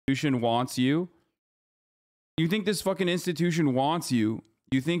institution wants you? You think this fucking institution wants you?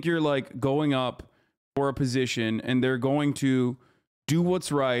 You think you're like going up for a position and they're going to do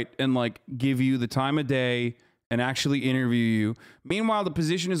what's right and like give you the time of day and actually interview you? Meanwhile, the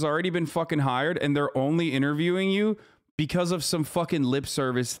position has already been fucking hired and they're only interviewing you because of some fucking lip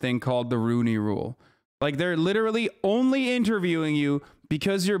service thing called the Rooney Rule. Like, they're literally only interviewing you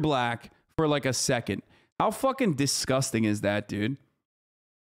because you're black for like a second. How fucking disgusting is that, dude?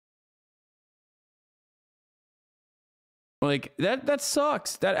 Like, that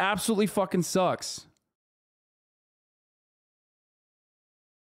sucks. That absolutely fucking sucks.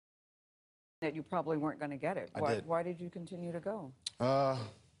 That you probably weren't going to get it. Why did you continue to go? I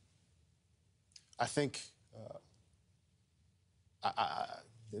think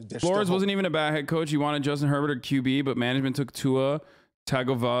Flores wasn't even a bad head coach. He wanted Justin Herbert or QB, but management took Tua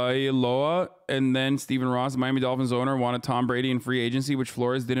Tagovailoa, and then Stephen Ross, the Miami Dolphins owner, wanted Tom Brady in free agency, which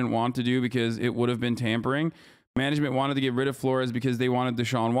Flores didn't want to do because it would have been tampering. Management wanted to get rid of Flores because they wanted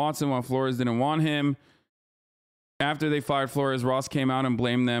Deshaun Watson, while Flores didn't want him. After they fired Flores, Ross came out and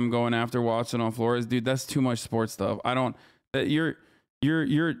blamed them going after Watson on Flores. Dude, that's too much sports stuff. I don't. You're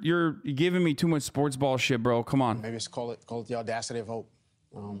giving me too much sports ball shit, bro. Come on. Maybe it's call it the audacity of hope.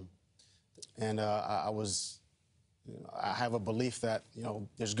 I have a belief that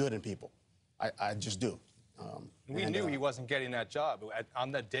there's good in people. I just do. We knew he wasn't getting that job.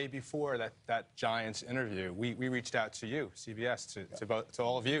 On the day before that Giants interview, we reached out to you, CBS, to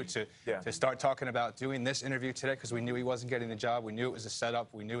all of you, to start talking about doing this interview today because we knew he wasn't getting the job. We knew it was a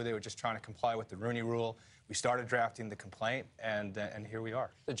setup. We knew they were just trying to comply with the Rooney Rule. We started drafting the complaint, and here we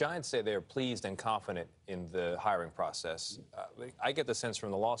are. The Giants say they're pleased and confident in the hiring process. I get the sense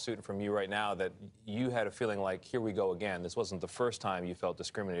from the lawsuit and from you right now that you had a feeling like, here we go again. This wasn't the first time you felt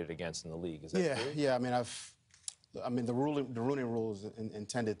discriminated against in the league. Is that true? Yeah. I mean, the Rooney Rule is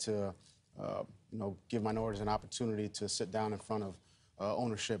intended to, give minorities an opportunity to sit down in front of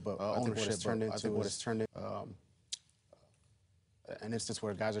ownership, but ownership turned into what it's turned into an instance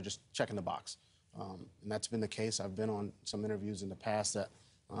where guys are just checking the box. And that's been the case. I've been on some interviews in the past that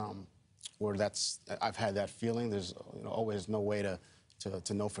where I've had that feeling. There's always no way to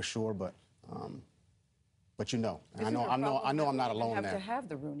know for sure, but and I know I'm not alone there. You have to have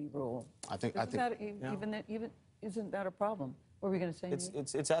the Rooney Rule. Isn't that a problem? What were we going to say?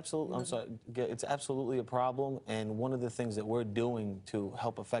 It's absolutely. I'm sorry. It's absolutely a problem. And one of the things that we're doing to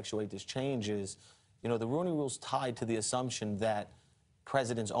help effectuate this change is, the Rooney Rule's tied to the assumption that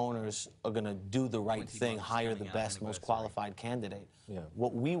presidents, owners are going to do the right thing, hire the best, most qualified candidate. Yeah.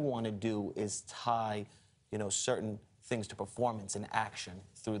 What we want to do is tie, certain things to performance and action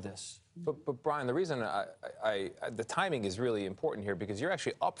through this. But Brian, the reason the timing is really important here because you're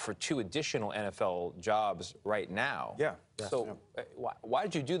actually up for 2 additional NFL jobs right now. Yeah. So why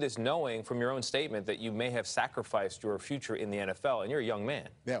did you do this knowing from your own statement that you may have sacrificed your future in the NFL, and you're a young man?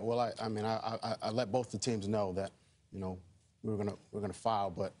 Yeah, well, I let both the teams know that, we're gonna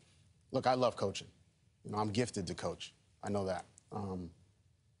file, but look, I love coaching. I'm gifted to coach. I know that.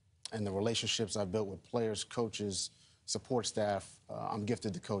 And the relationships I've built with players, coaches, support staff, I'm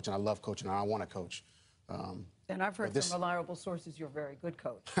gifted to coach, and I love coaching, and I want to coach. And I've heard from reliable sources you're a very good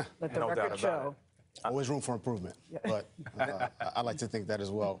coach. Let the record show. Always room for improvement, but I like to think that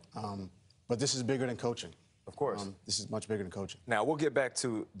as well. But this is bigger than coaching. Of course. This is much bigger than coaching. Now, we'll get back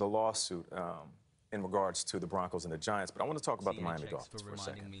to the lawsuit in regards to the Broncos and the Giants, but I want to talk about the Miami Dolphins for a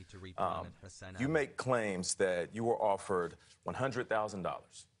second. You make claims that you were offered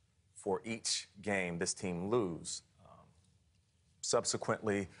 $100,000 for each game this team lose,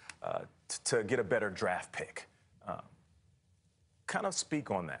 subsequently to get a better draft pick. Kind of speak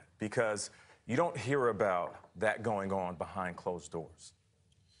on that, because you don't hear about that going on behind closed doors.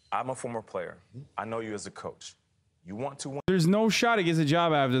 I'm a former player. I know you as a coach. You want to win. There's no shot he gets a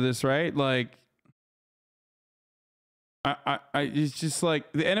job after this, right? Like, it's just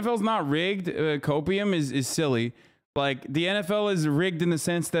like the NFL's not rigged. Copium is silly. Like, the NFL is rigged in the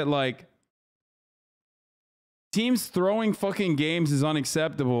sense that, like, teams throwing fucking games is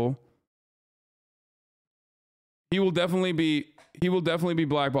unacceptable. He will definitely be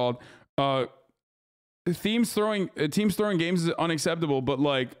blackballed. Teams throwing games is unacceptable, but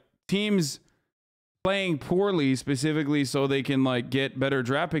like teams playing poorly specifically so they can like get better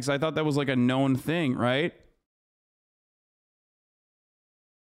draft picks, I thought that was like a known thing, right?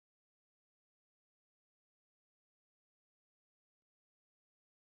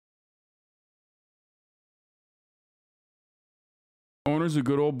 Owners are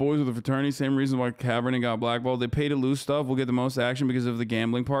good old boys with a fraternity. Same reason why Kaepernick got blackballed. They pay to lose stuff. Will get the most action because of the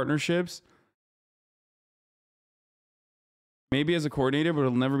gambling partnerships. maybe as a coordinator, but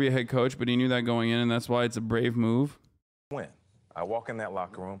he'll never be a head coach. But he knew that going in, and that's why it's a brave move. Win. I walk in that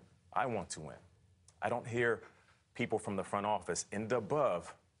locker room. I want to win. I don't hear people from the front office and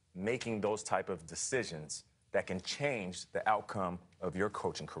above making those type of decisions that can change the outcome of your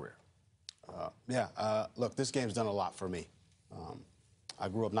coaching career. Look, this game's done a lot for me. I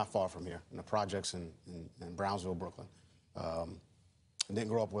grew up not far from here, in the projects in Brownsville, Brooklyn. I didn't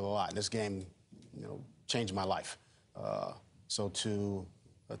grow up with a lot. This game, changed my life. So to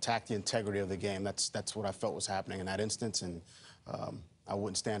attack the integrity of the game, that's what I felt was happening in that instance, and I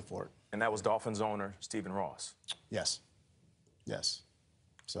wouldn't stand for it. And that was Dolphins owner Stephen Ross. Yes. Yes.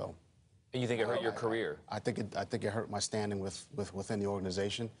 So. And you think it hurt your career? I think it hurt my standing within the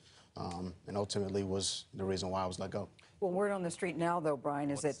organization, and ultimately was the reason why I was let go. Well, word on the street now, though,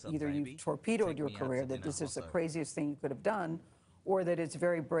 Brian, is that either you torpedoed your career, that this is the craziest thing you could have done, or that it's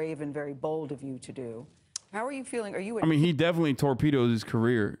very brave and very bold of you to do. How are you feeling? Are you? I mean, he definitely torpedoed his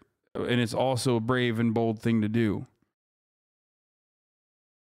career, and it's also a brave and bold thing to do.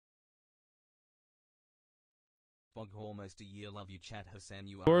 Almost a year. Love you, chat. Hasan,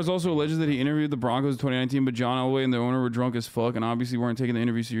 Flores also alleges that he interviewed the Broncos in 2019, but John Elway and the owner were drunk as fuck and obviously weren't taking the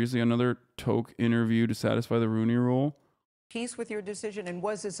interview seriously. Another toke interview to satisfy the Rooney Rule. Peace with your decision, and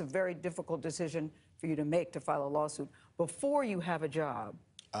was this a very difficult decision for you to make to file a lawsuit before you have a job?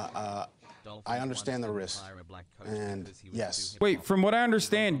 I understand the risk, and yes. Wait, from what I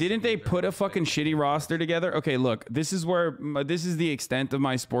understand, didn't they put a fucking shitty roster together? Okay, look, this is the extent of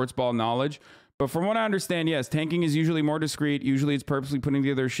my sports ball knowledge. But from what I understand, yes, tanking is usually more discreet. Usually it's purposely putting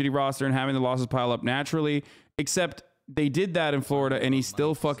together a shitty roster and having the losses pile up naturally. Except they did that in Florida, and he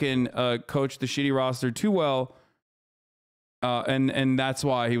still fucking coached the shitty roster too well. And that's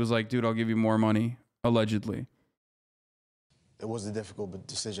why he was like, dude, I'll give you more money, allegedly. It was a difficult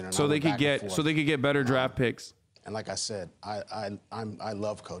decision. And so they could get better draft picks. And like I said, I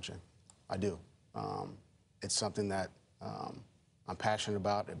love coaching. I do. It's something that I'm passionate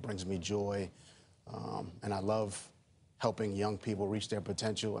about. It brings me joy. And I love helping young people reach their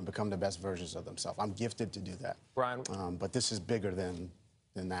potential and become the best versions of themselves. I'm gifted to do that. Brian, but this is bigger than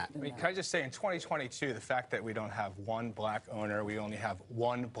that. I mean, can I just say, in 2022, the fact that we don't have one black owner, we only have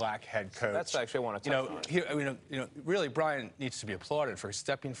one black head coach. That's actually I want to touch on. Really, Brian needs to be applauded for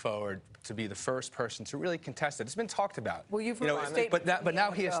stepping forward to be the first person to really contest it. It's been talked about. Well, you've heard the statement but now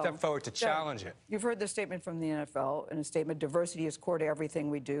he has stepped forward to challenge it. You've heard the statement from the NFL, and a statement: diversity is core to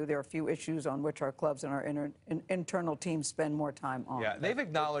everything we do. There are a few issues on which our clubs and our internal teams spend more time on. Yeah, they've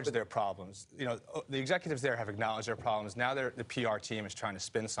acknowledged their problems. The executives there have acknowledged their problems. Now the PR team is trying to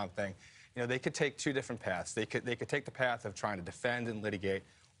spin something. They could take two different paths. They could take the path of trying to defend and litigate,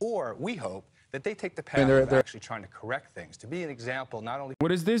 or we hope that they take the path of actually trying to correct things, to be an example not only...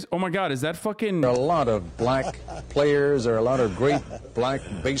 What is this? Oh my God, is that fucking... There are a lot of black players, there are a lot of great black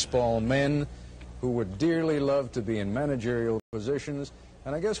baseball men who would dearly love to be in managerial positions.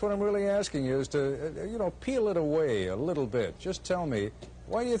 And I guess what I'm really asking you is to, peel it away a little bit. Just tell me,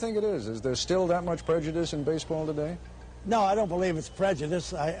 why do you think it is? Is there still that much prejudice in baseball today? No, I don't believe it's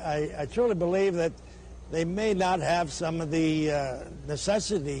prejudice. I truly believe that they may not have some of the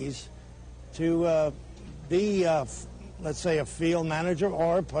necessities to be, let's say, a field manager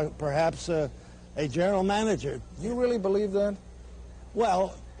or perhaps a general manager. You really believe that?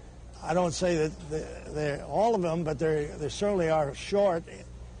 Well, I don't say that they're all of them, but they certainly are short.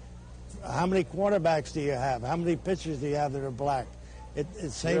 How many quarterbacks do you have? How many pitchers do you have that are black?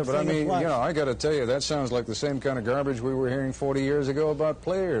 Yeah, but I mean, I got to tell you, that sounds like the same kind of garbage we were hearing 40 years ago about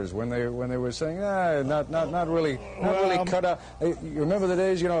players when they were saying, not really cut out. You remember the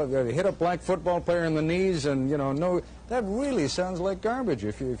days, they hit a black football player in the knees, and no, that really sounds like garbage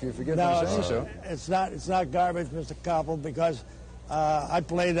if you forget to say so. It's not garbage, Mr. Koppel, because I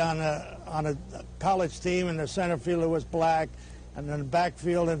played on a college team, and the center fielder was black. And then the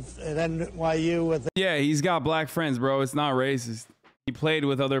backfield at NYU with... Yeah, he's got black friends, bro. It's not racist. He played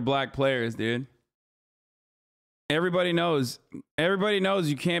with other black players, dude. Everybody knows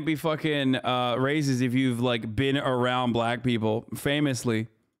you can't be fucking racist if you've been around black people, famously.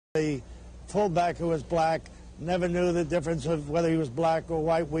 The fullback who was black never knew the difference of whether he was black or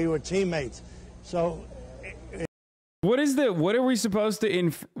white. We were teammates. So what are we supposed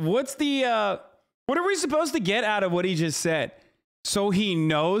to what are we supposed to get out of what he just said? So he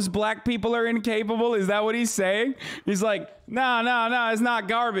knows black people are incapable? Is that what he's saying? He's like, no, it's not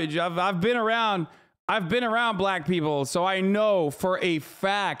garbage. I've been around black people, so I know for a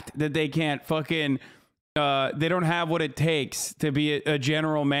fact that they can't fucking they don't have what it takes to be a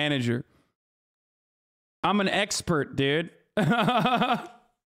general manager. I'm an expert, dude.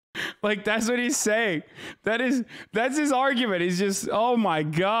 Like, that's what he's saying. That's his argument. He's just, oh my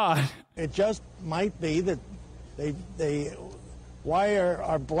God. It just might be that why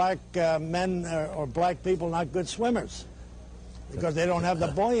are black men or black people not good swimmers? Because they don't have the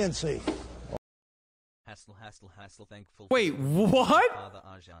buoyancy. Hassle, thankful. Wait, what? Father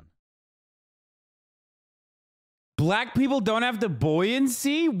Arjan. Black people don't have the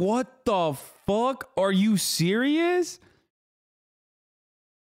buoyancy? What the fuck? Are you serious?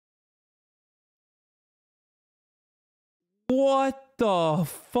 What the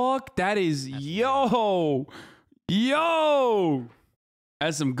fuck? That is, yo.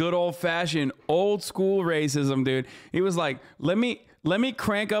 That's some good old-fashioned, old-school racism, dude. He was like, let me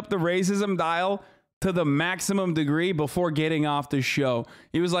crank up the racism dial to the maximum degree before getting off the show.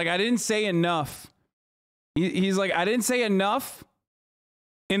 He was like, I didn't say enough. He's like, I didn't say enough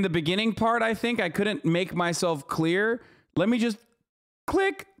in the beginning part, I think. I couldn't make myself clear. Let me just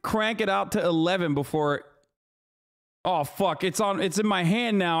crank it out to 11 before... Oh, fuck. It's in my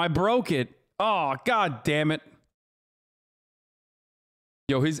hand now. I broke it. Oh, God damn it.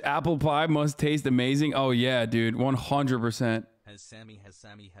 Yo, his apple pie must taste amazing. Oh, yeah, dude. 100%. Has Sammy,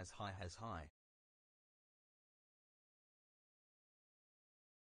 has high.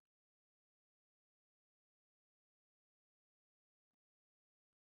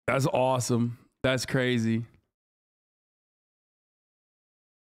 That's awesome. That's crazy.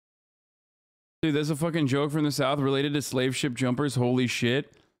 Dude, that's a fucking joke from the South related to slave ship jumpers. Holy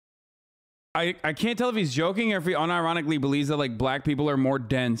shit. I can't tell if he's joking or if he unironically believes that like black people are more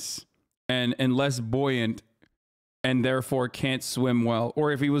dense and less buoyant and therefore can't swim well,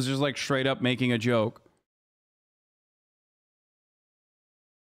 or if he was just like straight up making a joke.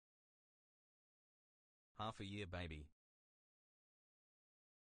 Half a year, baby.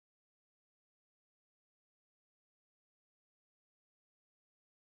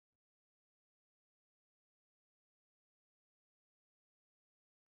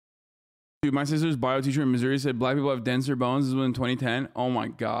 Dude, my sister's bio teacher in Missouri said black people have denser bones. This was in 2010. Oh my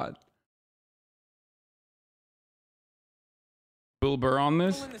God. Bill Burr on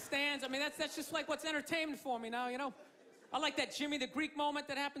this? In the stands. I mean, that's just like what's entertainment for me now, you know? I like that Jimmy the Greek moment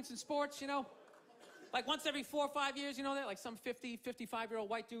that happens in sports, you know? Like once every 4 or 5 years, you know that? Like some 50, 55-year-old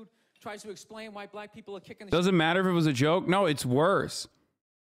white dude tries to explain why black people are kicking the Doesn't matter if it was a joke. No, it's worse.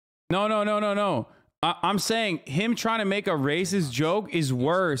 No. I'm saying him trying to make a racist joke is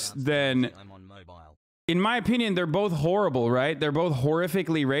worse than... I'm on mobile. In my opinion, they're both horrible, right? They're both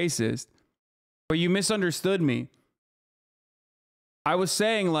horrifically racist. But you misunderstood me. I was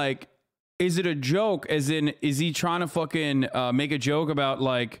saying, like, is it a joke? As in, is he trying to fucking make a joke about,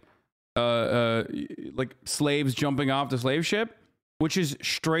 like slaves jumping off the slave ship? Which is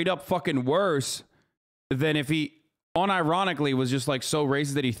straight up fucking worse than if he unironically was just, like, so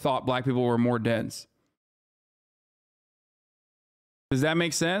racist that he thought black people were more dense. Does that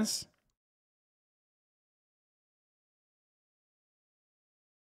make sense?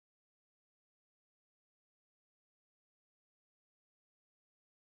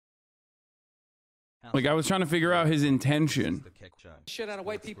 Like, I was trying to figure out his intention. Shit out of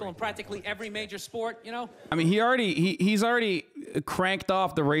white people in practically every major sport, you know? I mean, he's already cranked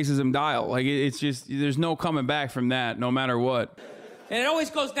off the racism dial. Like, it's just, there's no coming back from that, no matter what. And it always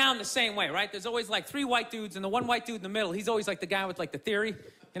goes down the same way, right? There's always like 3 white dudes, and the one white dude in the middle, he's always like the guy with like the theory.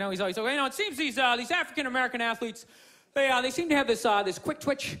 You know, he's always like, you know, it seems these African-American athletes, they seem to have this quick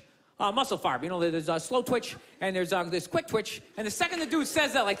twitch muscle fiber. You know, there's a slow twitch, and there's this quick twitch. And the second the dude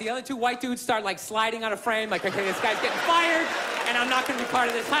says that, like the other 2 white dudes start like sliding out of frame, like, okay, this guy's getting fired, and I'm not going to be part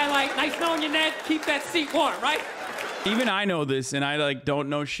of this highlight. Nice knowing you, Ned. Keep that seat warm, right? Even I know this, and I like don't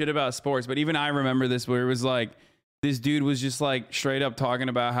know shit about sports, but even I remember this where it was like, this dude was just like straight up talking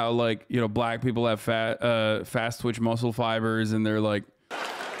about how, like, you know, black people have fast twitch muscle fibers, and they're like...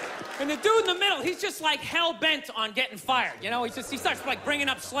 And the dude in the middle, he's just like hell-bent on getting fired. You know, he starts like bringing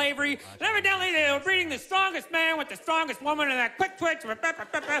up slavery. And evidently they were breeding the strongest man with the strongest woman and that quick twitch.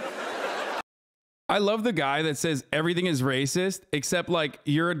 I love the guy that says everything is racist, except like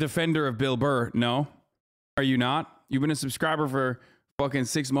you're a defender of Bill Burr. No? Are you not? You've been a subscriber for fucking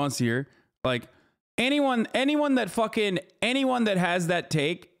 6 months here. Like, anyone that has that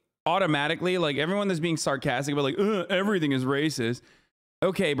take automatically, like everyone that's being sarcastic about like everything is racist.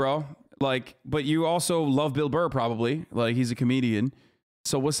 Okay, bro. Like, but you also love Bill Burr, probably. Like, he's a comedian.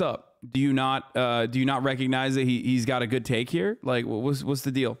 So what's up? Do you not recognize that he's got a good take here? Like, what's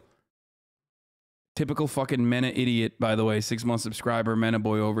the deal? Typical fucking Mena idiot, by the way. 6-month subscriber, Mena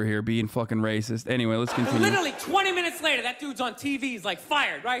boy over here being fucking racist. Anyway, let's continue. Literally 20 minutes later, that dude's on TV. He's like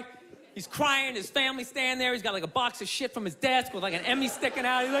fired, right? He's crying, his family's standing there, he's got like a box of shit from his desk with like an Emmy sticking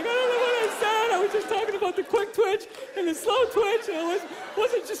out. He's like, I don't know what I said. I was just talking about the quick twitch and the slow twitch, and I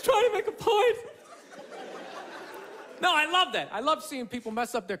wasn't just trying to make a point. No, I love that. I love seeing people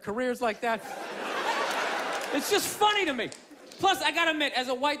mess up their careers like that. It's just funny to me. Plus, I gotta admit, as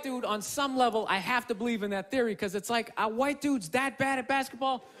a white dude, on some level, I have to believe in that theory, because it's like, are white dudes that bad at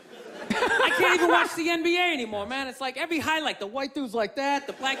basketball? I can't even watch the NBA anymore, man. It's like every highlight, the white dude's like that,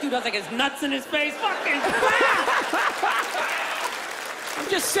 the black dude has like his nuts in his face. Fucking I'm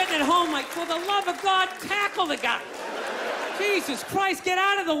just sitting at home like, for the love of God, tackle the guy. Jesus Christ, get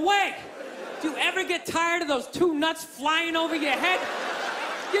out of the way. Do you ever get tired of those two nuts flying over your head?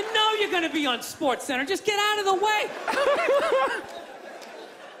 You know you're gonna be on SportsCenter. Just get out of the way.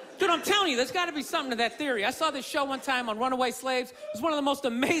 Dude, I'm telling you, there's gotta be something to that theory. I saw this show one time on runaway slaves. It was one of the most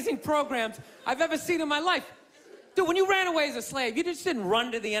amazing programs I've ever seen in my life. Dude, when you ran away as a slave, you just didn't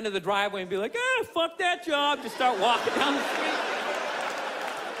run to the end of the driveway and be like, fuck that job, just start walking down the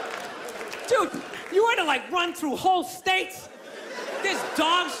street. Dude, you had to like run through whole states. There's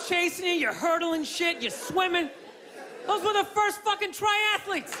dogs chasing you, you're hurdling shit, you're swimming. Those were the first fucking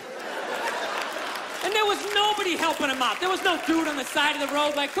triathletes. And there was nobody helping them out. There was no dude on the side of the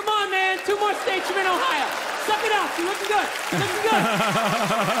road like, come on, man, 2 more states, you're in Ohio. Suck it up, you're looking good, looking good.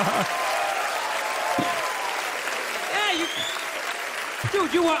 Yeah,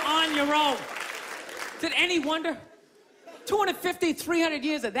 dude, you were on your own. Is it any wonder? 250, 300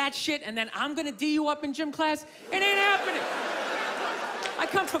 years of that shit, and then I'm gonna D you up in gym class? It ain't happening. I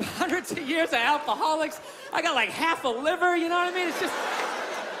come from hundreds of years of alcoholics. I got like half a liver, you know what I mean? It's just...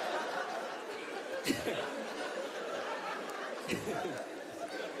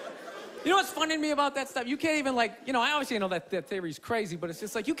 You know what's funny to me about that stuff? You can't even like, you know, I obviously know that theory's crazy, but it's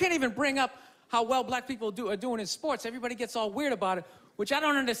just like, you can't even bring up how well black people are doing in sports. Everybody gets all weird about it, which I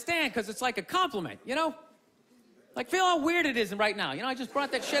don't understand, because it's like a compliment, you know? Like, feel how weird it is right now. You know, I just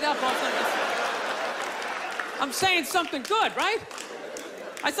brought that shit up. I'm saying something good, right?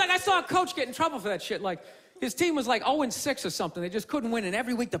 It's like I saw a coach get in trouble for that shit. Like, his team was like 0-6 or something. They just couldn't win, and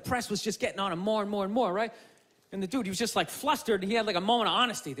every week the press was just getting on him more and more and more, right? And the dude, he was just like flustered, and he had like a moment of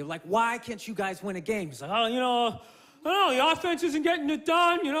honesty. They were like, why can't you guys win a game? He's like, oh, you know, I don't know, the offense isn't getting it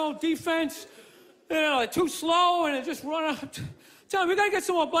done, you know, defense, you know, they're too slow, and it just run up. Tell him, we gotta get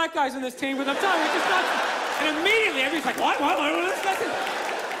some more black guys in this team, but I'm telling you, it's just not. And immediately, everybody's like, what?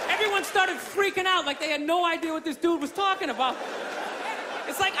 Everyone started freaking out like they had no idea what this dude was talking about.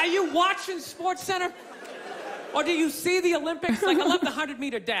 It's like, are you watching SportsCenter? Or do you see the Olympics? Like, I love the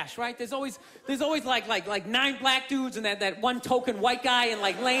 100-meter dash, right? There's always like 9 black dudes and that one token white guy in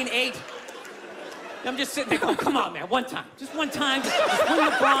like lane 8. I'm just sitting there going, come on, man, one time. Just one time, just win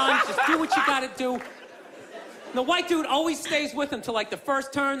the bronze, just do what you gotta do. And the white dude always stays with him till like the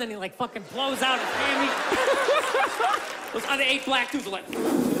first turn, then he like fucking blows out his hammy. Those other 8 black dudes are like,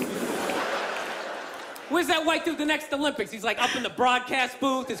 where's that white dude the next Olympics? He's like up in the broadcast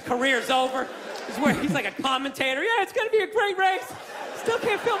booth, his career's over. He's like a commentator. Yeah, it's gonna be a great race. Still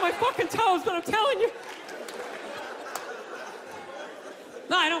can't feel my fucking toes, but I'm telling you.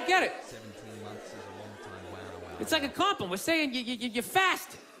 No, I don't get it. 17 months is a long time. Wow. It's like a compliment. We're saying you're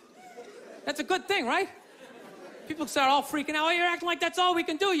fast. That's a good thing, right? People start all freaking out. Oh, you're acting like that's all we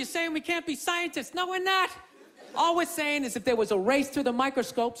can do. You're saying we can't be scientists. No, we're not. All we're saying is if there was a race to the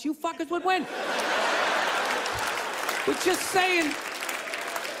microscopes, you fuckers would win. We're just saying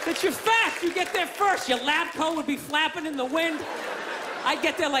that you're fast. You get there first. Your lab coat would be flapping in the wind. I'd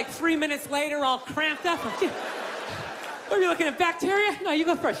get there like 3 minutes later, all cramped up. Are you looking at bacteria? No, you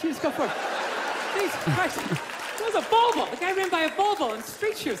go first. You just go first. Jesus Christ. It was a Volvo. The guy ran by a Volvo in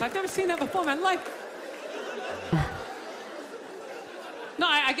street shoes. I've never seen that before in my life. No,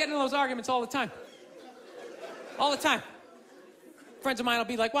 I get into those arguments all the time. All the time. Friends of mine will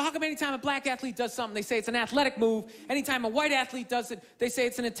be like, well, how come anytime a black athlete does something, they say it's an athletic move? Anytime a white athlete does it, they say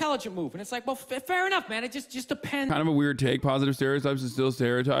it's an intelligent move. And it's like, well, fair enough, man. It just depends. Kind of a weird take. Positive stereotypes is still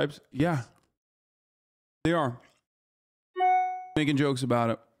stereotypes. Yeah. They are. Making jokes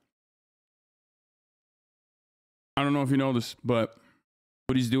about it. I don't know if you know this, but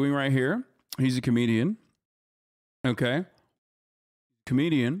what he's doing right here, he's a comedian. Okay?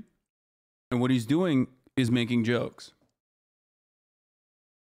 Comedian. And what he's doing is making jokes.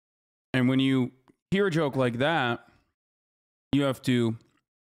 And when you hear a joke like that, you have to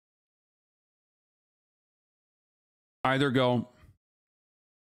either go,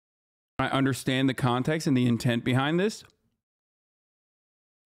 I understand the context and the intent behind this,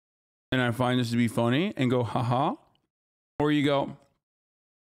 and I find this to be funny, and go, haha. Or you go,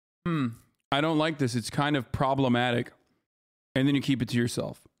 I don't like this. It's kind of problematic. And then you keep it to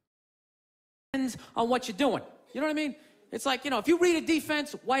yourself. depends on what you're doing. You know what I mean? It's like, if you read a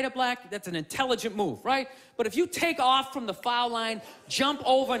defense, white or black, that's an intelligent move, right? But if you take off from the foul line, jump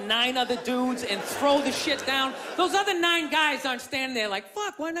over 9 other dudes, and throw the shit down, those other 9 guys aren't standing there like,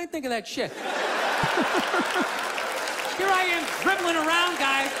 fuck, why didn't I think of that shit? Here I am dribbling around,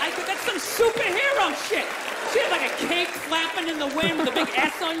 guys. I think that's some superhero shit. Shit, like a cake flapping in the wind with a big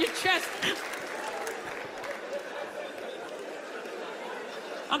S on your chest.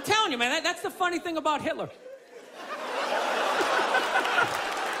 I'm telling you, man, that's the funny thing about Hitler.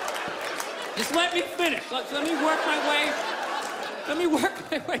 Just let me finish. Let me work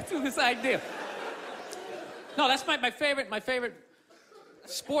my way through this idea. No, that's my favorite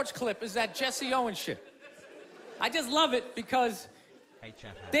sports clip is that Jesse Owens shit. I just love it because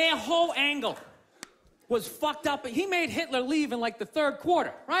their whole angle was fucked up. He made Hitler leave in like the 3rd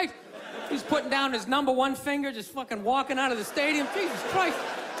quarter, right? He's putting down his number 1 finger, just fucking walking out of the stadium. Jesus Christ.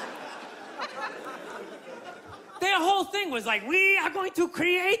 Their whole thing was like, we are going to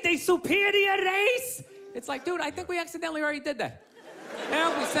create a superior race. It's like, dude, I think we accidentally already did that.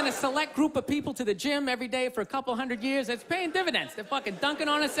 We sent a select group of people to the gym every day for a couple 100 years. It's paying dividends. They're fucking dunking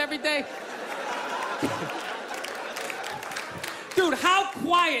on us every day. Dude, how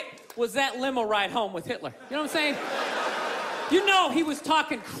quiet was that limo ride home with Hitler? You know what I'm saying? He was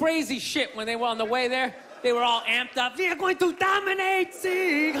talking crazy shit when they were on the way there. They were all amped up. We are going to dominate,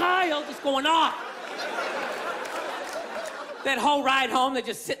 Sieg Heil, just going off. That whole ride home, they're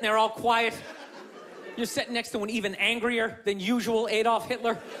just sitting there all quiet. You're sitting next to an even angrier than usual Adolf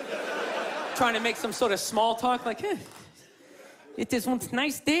Hitler, trying to make some sort of small talk, like, it is one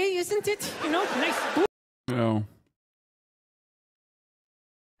nice day, isn't it? Nice. No.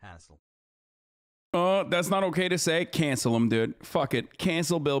 Hassle. That's not okay to say. Cancel him, dude. Fuck it.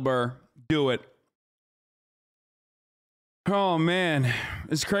 Cancel Bill Burr. Do it. Oh, man.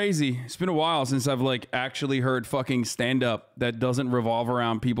 It's crazy. It's been a while since I've, actually heard fucking stand-up that doesn't revolve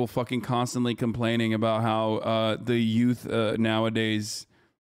around people fucking constantly complaining about how the youth nowadays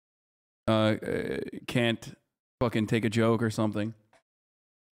can't fucking take a joke or something.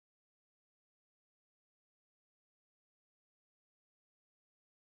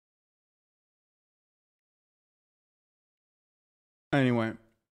 Anyway.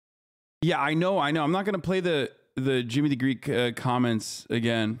 Yeah, I know. I'm not going to play the Jimmy the Greek comments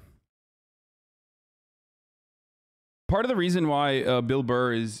again. Part of the reason why Bill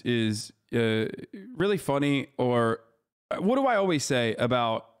Burr is really funny, or what do I always say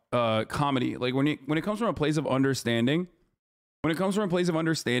about comedy? Like when it comes from a place of understanding,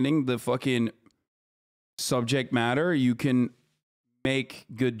 the fucking subject matter, you can make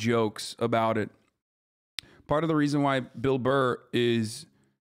good jokes about it. Part of the reason why Bill Burr is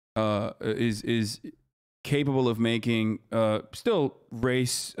capable of making still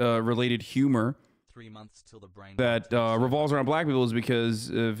race related humor 3 months till the brain that revolves around black people is because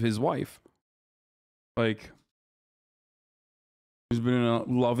of his wife. Like, he's been in a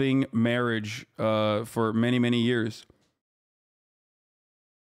loving marriage for many, many years.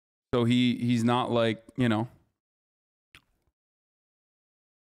 So he's not like,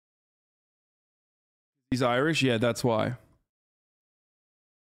 he's Irish. Yeah, that's why.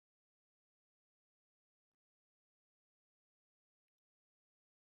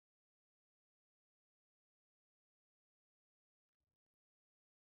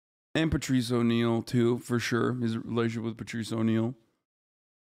 And Patrice O'Neal, too, for sure. His relationship with Patrice O'Neal.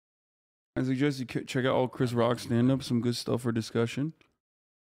 I suggest you check out all Chris Rock stand-up. Some good stuff for discussion.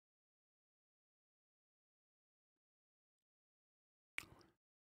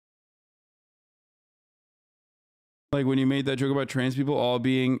 Like when you made that joke about trans people all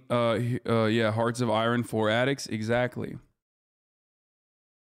being, hearts of iron 4 addicts. Exactly.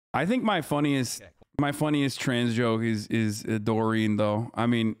 I think my funniest trans joke is Doreen, though. I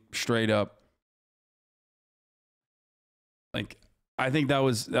mean, straight up. Like, I think that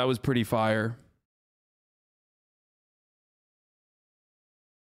was pretty fire.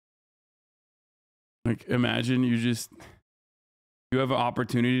 Like, imagine you have an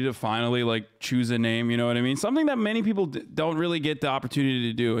opportunity to finally choose a name, you know what I mean? Something that many people don't really get the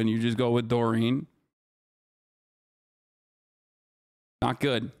opportunity to do, and you just go with Doreen. Not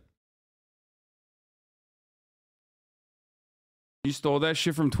good. You stole that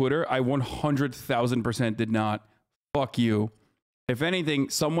shit from Twitter? I 100,000% did not. Fuck you. If anything,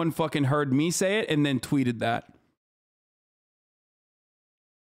 someone fucking heard me say it and then tweeted that.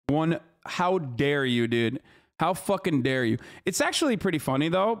 How dare you, dude? How fucking dare you? It's actually pretty funny,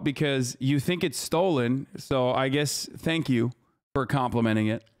 though, because you think it's stolen. So I guess thank you for complimenting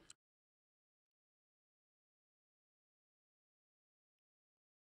it.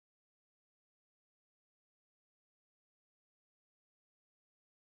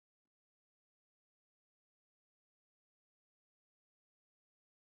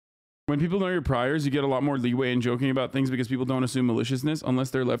 When people know your priors, you get a lot more leeway in joking about things because people don't assume maliciousness unless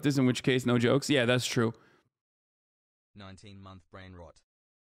they're leftists, in which case, no jokes. Yeah, that's true. 19-month brain rot.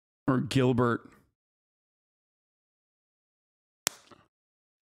 Or Gilbert.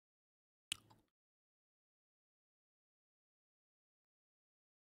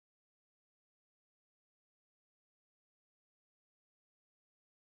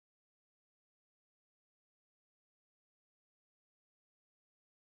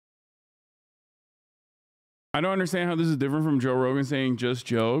 I don't understand how this is different from Joe Rogan saying just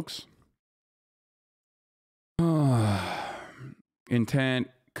jokes. Intent,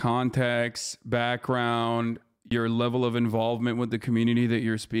 context, background, your level of involvement with the community that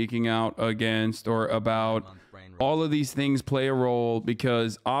you're speaking out against or about. All of these things play a role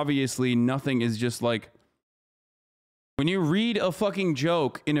because obviously nothing is just like, when you read a fucking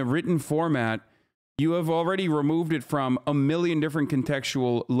joke in a written format, you have already removed it from a million different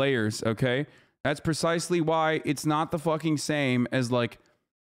contextual layers, okay? That's precisely why it's not the fucking same as like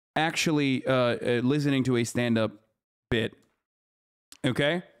actually listening to a stand-up bit.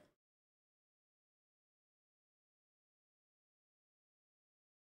 Okay?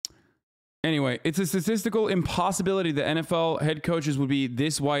 Anyway, it's a statistical impossibility that NFL head coaches would be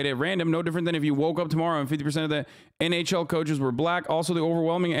this white at random. No different than if you woke up tomorrow and 50% of the NHL coaches were black. Also, the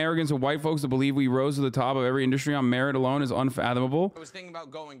overwhelming arrogance of white folks to believe we rose to the top of every industry on merit alone is unfathomable. I was thinking about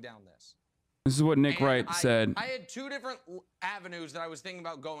going down this. This is what Nick Wright said. I had two different avenues that I was thinking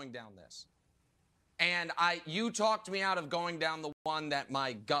about going down this. And you talked me out of going down the one that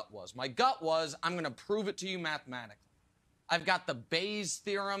my gut was. My gut was, I'm going to prove it to you mathematically. I've got the Bayes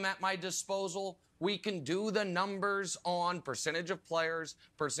theorem at my disposal. We can do the numbers on percentage of players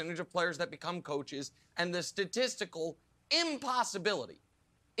that become coaches, and the statistical impossibility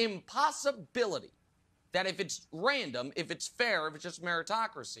that if it's random, if it's fair, if it's just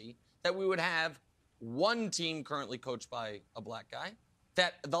meritocracy, that we would have one team currently coached by a black guy,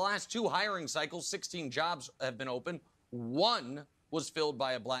 that the last 2 hiring cycles, 16 jobs have been open, 1 was filled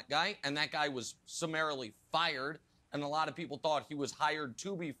by a black guy, and that guy was summarily fired, and a lot of people thought he was hired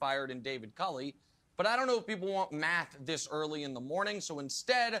to be fired in David Culley. But I don't know if people want math this early in the morning, so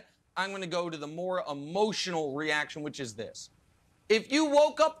instead, I'm going to go to the more emotional reaction, which is this. If you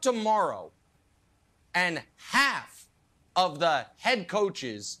woke up tomorrow and half of the head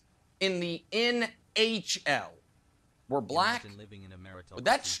coaches in the NHL were black, would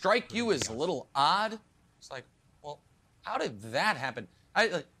that strike you as a little odd? It's like, well, how did that happen?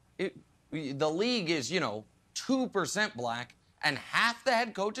 The league is, 2% black, and half the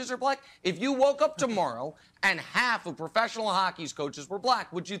head coaches are black. If you woke up tomorrow and half of professional hockey's coaches were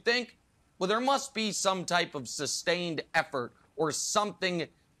black, would you think, well, there must be some type of sustained effort or something,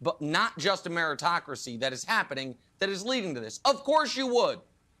 but not just a meritocracy that is happening that is leading to this? Of course you would,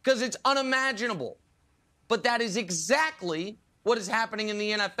 because it's unimaginable. But that is exactly what is happening in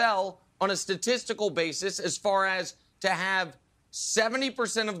the NFL on a statistical basis, as far as to have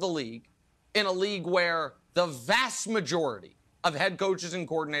 70% of the league in a league where the vast majority of head coaches and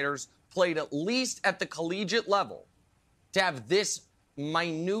coordinators played at least at the collegiate level, to have this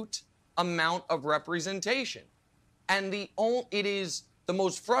minute amount of representation. And it is the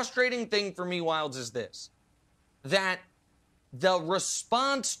most frustrating thing for me, Wilds, is this, that the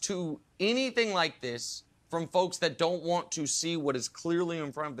response to anything like this from folks that don't want to see what is clearly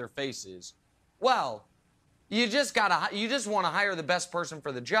in front of their faces, well, you just want to hire the best person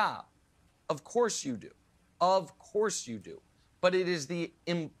for the job. Of course you do. Of course you do. But it is the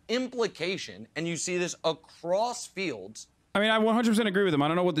implication, and you see this across fields. I mean, I 100% agree with him. I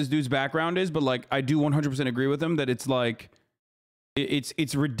don't know what this dude's background is, but like, I do 100% agree with him that it's like,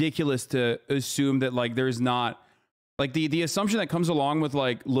 it's ridiculous to assume that like there's not, like the assumption that comes along with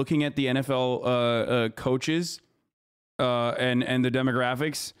like looking at the NFL coaches and the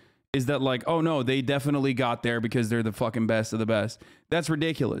demographics is that like, oh no, they definitely got there because they're the fucking best of the best. That's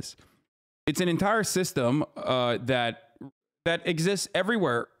ridiculous. It's an entire system that exists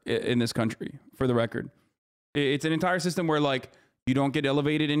everywhere in this country, for the record. It's an entire system where like you don't get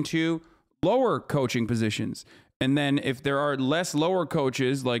elevated into lower coaching positions. And then if there are less lower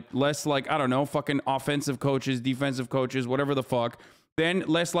coaches, like less like, I don't know, fucking offensive coaches, defensive coaches, whatever the fuck, then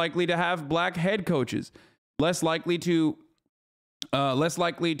less likely to have black head coaches, less likely to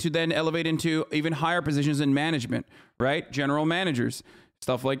then elevate into even higher positions in management, right? General managers,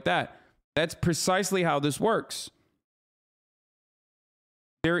 stuff like that. That's precisely how this works.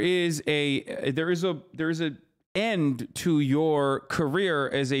 There is a end to your career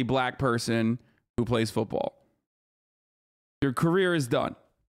as a black person who plays football. Your career is done.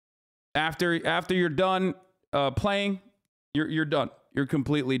 After you're done playing, you're done. You're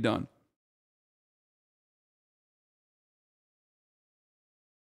completely done.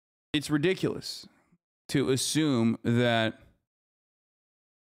 it's ridiculous to assume that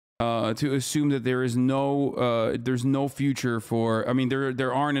there is there's no future for. I mean,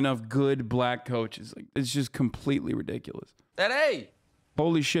 there aren't enough good black coaches. Like, it's just completely ridiculous.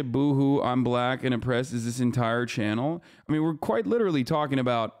 Holy shit, boo-hoo, I'm black and oppressed is this entire channel. I mean, we're quite literally talking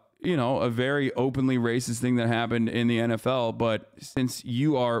about, you know, a very openly racist thing that happened in the NFL. But since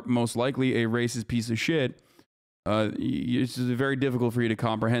you are most likely a racist piece of shit, it's just very difficult for you to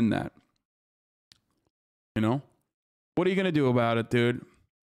comprehend that. You know? What are you going to do about it, dude?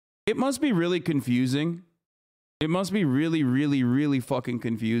 It must be really confusing. It must be really, really, really fucking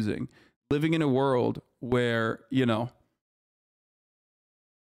confusing living in a world where, you know,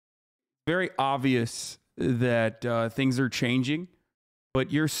 very obvious that things are changing,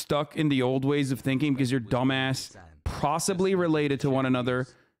 but you're stuck in the old ways of thinking because you're dumbass, possibly related to one another,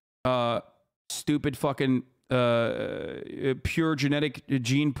 stupid fucking pure genetic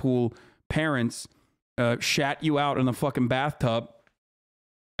gene pool parents shat you out in the fucking bathtub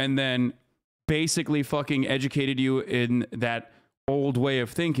and then basically fucking educated you in that old way of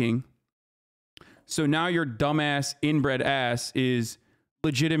thinking. So now your dumbass inbred ass is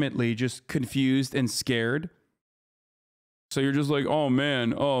legitimately just confused and scared. So you're just like, oh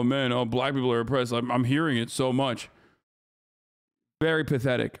man, black people are oppressed. I'm hearing it so much. Very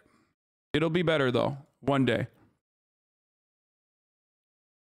pathetic. It'll be better though, one day.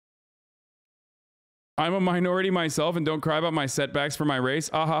 I'm a minority myself and don't cry about my setbacks for my race.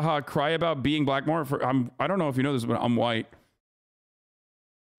 Cry about being black more. I don't know if you know this, but I'm white.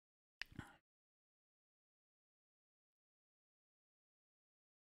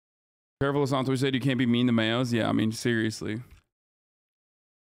 Careful, Asante said you can't be mean to Mayos. Yeah, I mean, seriously.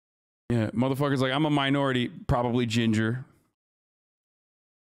 Yeah, motherfuckers like, I'm a minority, probably ginger.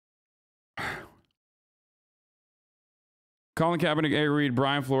 Colin Kaepernick, A. Reed,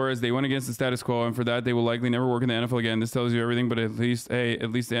 Brian Flores, they went against the status quo, and for that, they will likely never work in the NFL again. This tells you everything, but at least the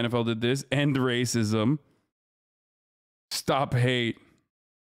NFL did this. End racism. Stop hate.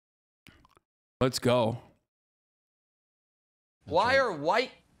 Let's go. Why are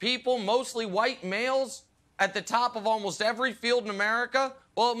white people, mostly white males, at the top of almost every field in America?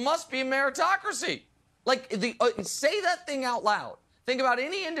 Well, it must be a meritocracy. Like, say that thing out loud. Think about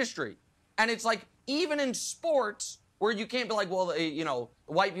any industry. And it's like, even in sports, where you can't be like, well, you know,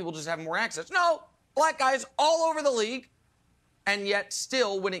 white people just have more access. No, black guys all over the league. And yet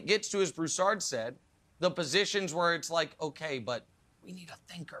still, when it gets to, as Broussard said, the positions where it's like, okay, but we need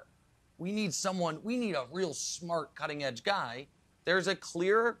a thinker. We need a real smart, cutting-edge guy. There's a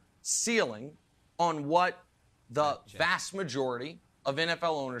clear ceiling on what the vast majority of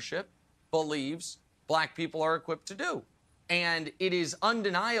NFL ownership believes black people are equipped to do. And it is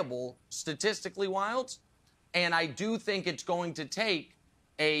undeniable, statistically, Wilds. And I do think it's going to take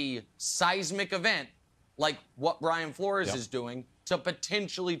a seismic event like what Brian Flores is doing to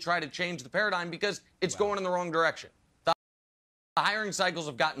potentially try to change the paradigm, because it's going in the wrong direction. The hiring cycles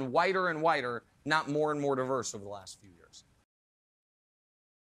have gotten whiter and whiter, not more and more diverse over the last few years.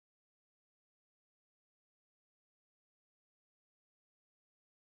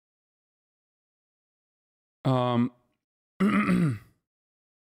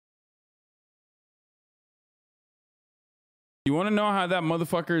 You want to know how that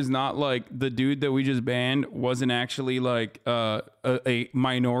motherfucker is not like the dude that we just banned wasn't actually like a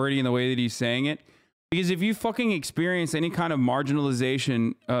minority in the way that he's saying it? Because if you fucking experience any kind of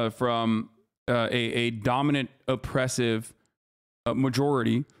marginalization from a dominant, oppressive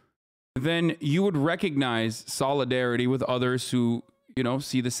majority, then you would recognize solidarity with others who, you know,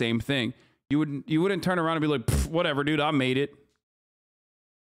 see the same thing. You wouldn't turn around and be like, whatever, dude, I made it.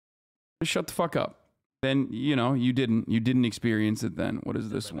 Just shut the fuck up. Then, you know, you didn't experience it then. What is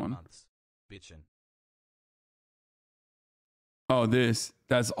this one? Oh, that's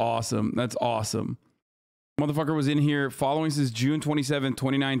awesome. That's awesome. Motherfucker was in here following since June 27,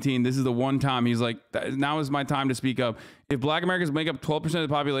 2019. This is the one time he's like, now is my time to speak up. If black Americans make up 12% of the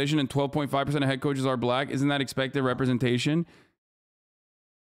population and 12.5% of head coaches are black, isn't that expected representation?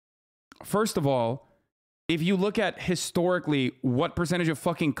 First of all, if you look at historically what percentage of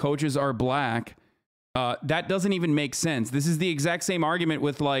fucking coaches are black, that doesn't even make sense. This is the exact same argument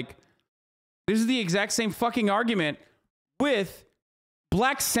with this is the exact same fucking argument with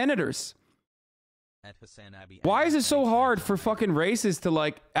black senators. Why is it so hard for fucking racists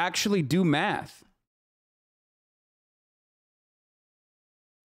to actually do math?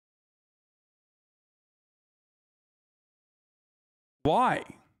 Why?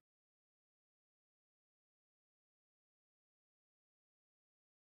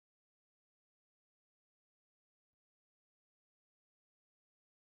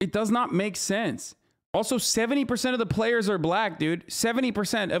 It does not make sense. Also, 70% of the players are black, dude.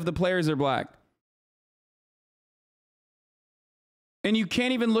 70% of the players are black. And you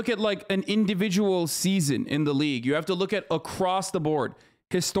can't even look at like an individual season in the league. You have to look at across the board,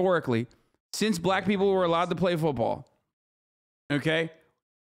 historically, since black people were allowed to play football. Okay?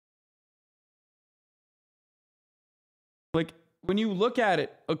 Like, when you look at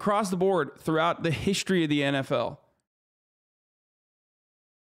it across the board throughout the history of the NFL.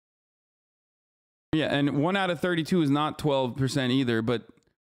 Yeah, and 1 out of 32 is not 12% either, but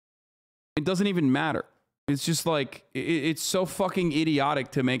it doesn't even matter. It's just like it's so fucking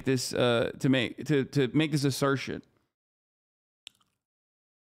idiotic to make this to make this assertion.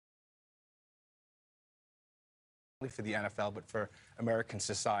 For the NFL, but for American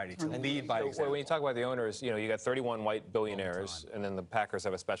society to lead by example. When you talk about the owners, you know, you got 31 white billionaires, and then the Packers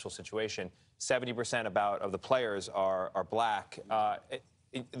have a special situation. 70% of the players are black.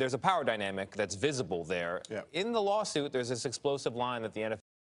 There's a power dynamic that's visible there. Yeah. In the lawsuit, there's this explosive line that the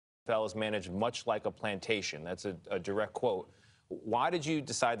NFL is managed much like a plantation. That's a direct quote. Why did you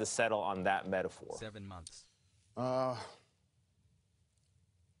decide to settle on that metaphor? 7 months. I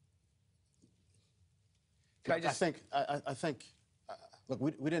think. Look,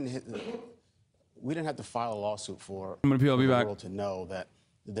 we didn't have to file a lawsuit for I'm gonna be the back. world to know that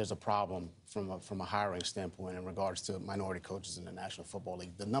there's a problem from a hiring standpoint in regards to minority coaches in the National Football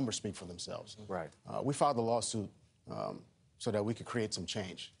League. The numbers speak for themselves. Right. We filed the lawsuit so that we could create some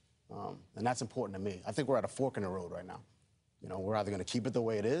change, and that's important to me. I think we're at a fork in the road right now. You know, we're either going to keep it the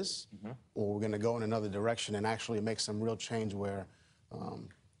way it is, or we're going to go in another direction and actually make some real change where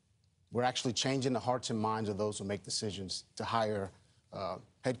we're actually changing the hearts and minds of those who make decisions to hire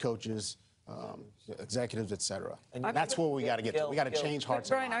head coaches, executives, et cetera. And that's where we got to get to. We got to change hearts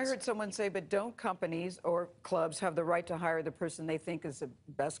and minds. Brian, I heard someone say, but don't companies or clubs have the right to hire the person they think is the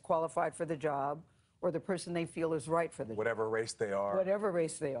best qualified for the job or the person they feel is right for the job? Whatever race they are. Whatever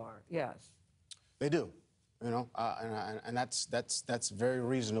race they are, yes. They do, you know, and that's very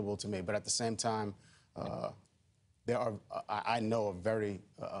reasonable to me. But at the same time, there are, I know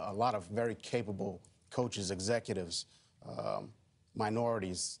a lot of very capable coaches, executives,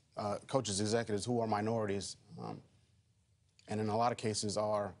 minorities, coaches, executives who are minorities, and in a lot of cases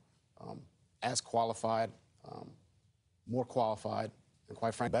are as qualified, more qualified, and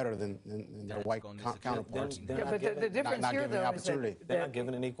quite frankly, better than their white counterparts. But the difference here, though, is that they're not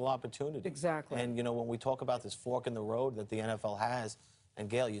given an equal opportunity. Exactly. And, you know, when we talk about this fork in the road that the NFL has, and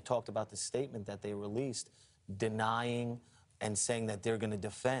Gail, you talked about the statement that they released, denying and saying that they're going to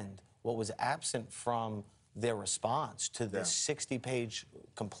defend. What was absent from their response to this 60-page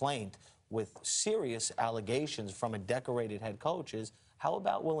complaint with serious allegations from a decorated head coach is, how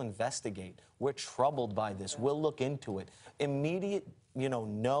about we'll investigate? We're troubled by this. We'll look into it. Immediate, you know,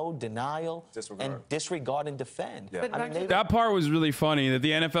 no, denial, and disregard and defend. Yeah. I mean, that part was really funny, that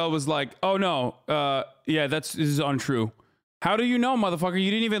the NFL was like, oh, no, yeah, this is untrue. How do you know, motherfucker? You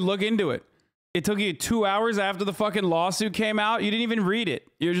didn't even look into it. It took you 2 hours after the fucking lawsuit came out. You didn't even read it.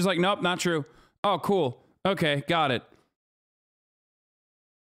 You're just like, nope, not true. Oh, cool. Okay, got it.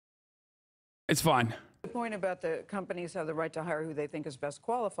 It's fine. The point about the companies have the right to hire who they think is best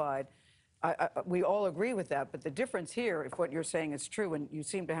qualified, we all agree with that. But the difference here, if what you're saying is true and you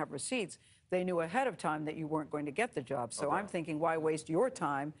seem to have receipts, they knew ahead of time that you weren't going to get the job. So I'm thinking, why waste your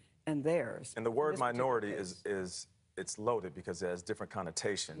time and theirs? And the word minority is it's loaded because it has different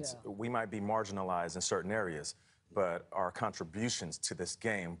connotations. Yeah. We might be marginalized in certain areas, but our contributions to this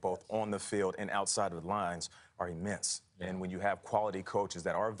game, both on the field and outside of the lines, are immense. Yeah. And when you have quality coaches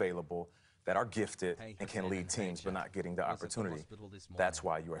that are available, that are gifted and can lead teams but not getting the opportunity, that's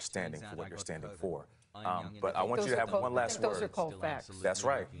why you are standing for what you're standing for. But I want you to have one last word. Those are cold facts. That's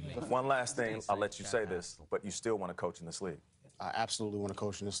right. One last thing, I'll let you say this, but you still want to coach in this league. I absolutely want to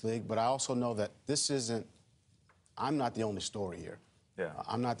coach in this league, but I also know that this isn't, I'm not the only story here. Yeah.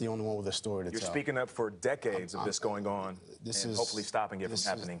 I'm not the only one with a story to tell. You're speaking up for decades of this going on and hopefully stopping it from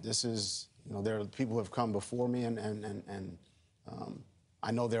happening. This is, you know, there are people who have come before me, and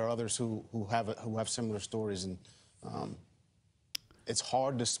I know there are others who have similar stories, and it's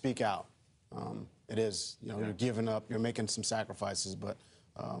hard to speak out. It is, you know, you're giving up, you're making some sacrifices, but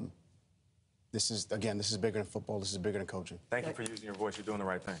this is bigger than football. This is bigger than coaching. Thank you for using your voice. You're doing the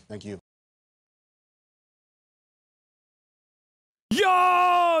right thing. Thank you.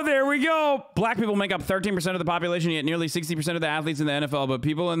 Yo, there we go. Black people make up 13% of the population, yet nearly 60% of the athletes in the NFL. But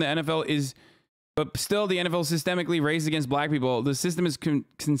people in the NFL but still the NFL is systemically racist against black people. The system is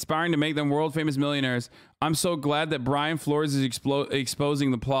conspiring to make them world famous millionaires. I'm so glad that Brian Flores is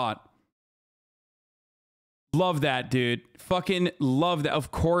exposing the plot. Love that, dude. Fucking love that.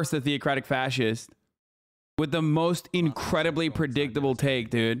 Of course, the theocratic fascist with the most incredibly predictable take,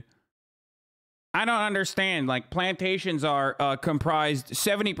 dude. I don't understand. Like, plantations are comprised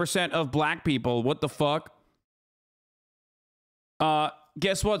 70% of black people. What the fuck?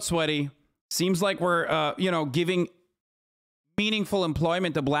 Guess what, Sweaty? Seems like we're, you know, giving meaningful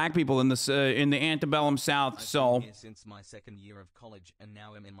employment to black people in the antebellum South. So, since my second year of college, and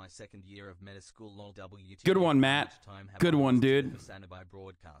now I'm in my second year of med school. Lol. WT. Good one, Matt. Good one, dude. HasanAbi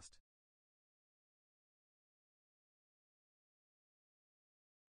broadcast.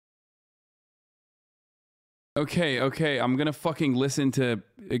 Okay. I'm gonna fucking listen to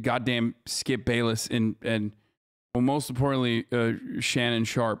goddamn Skip Bayless and well, most importantly, Shannon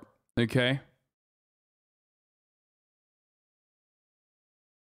Sharp. Okay.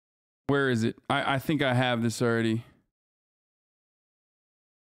 Where is it? I think I have this already.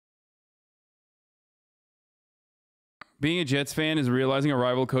 Being a Jets fan is realizing a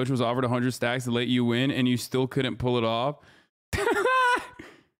rival coach was offered 100 stacks to let you win and you still couldn't pull it off.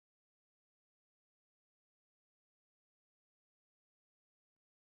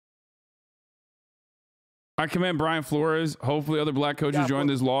 I commend Brian Flores. Hopefully other black coaches join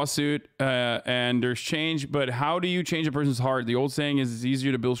this lawsuit and there's change. But how do you change a person's heart? The old saying is it's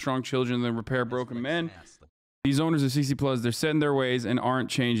easier to build strong children than repair broken men. These owners are 60 plus. They're set in their ways and aren't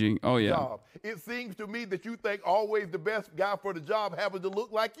changing. Oh, yeah. It seems to me that you think always the best guy for the job happens to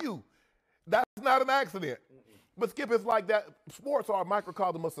look like you. That's not an accident. But Skip, it's like that. Sports are a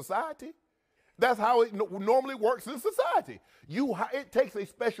microcosm of society. That's how it normally works in society. It takes a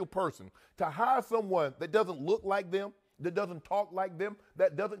special person to hire someone that doesn't look like them, that doesn't talk like them,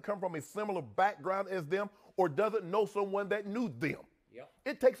 that doesn't come from a similar background as them, or doesn't know someone that knew them. Yep.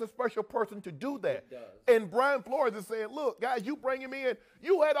 It takes a special person to do that. It does. And Brian Flores is saying, look, guys, you bringing me in,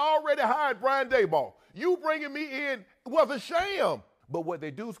 you had already hired Brian Daboll. You bringing me in was a sham. But what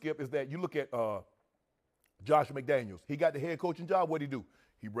they do, Skip, is that you look at Josh McDaniels. He got the head coaching job. What'd he do?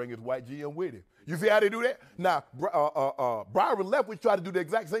 He bring his white GM with him. You see how they do that? Now, Brian Leftwich tried to do the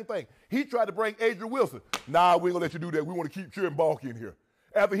exact same thing. He tried to bring Adrian Wilson. Nah, we ain't gonna let you do that. We want to keep Trent Baalke in here.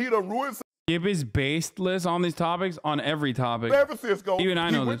 After he done ruined. Skip is baseless on these topics, on every topic. San Francisco. Even I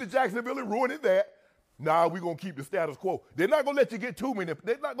know he went to Jacksonville and ruined that. Nah, we're gonna keep the status quo. They're not gonna let you get too many.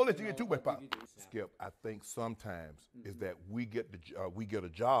 They're not gonna let you get too much power. Skip, I think sometimes is that we get a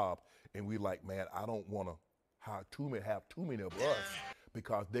job and we like, man, I don't want to have too many of us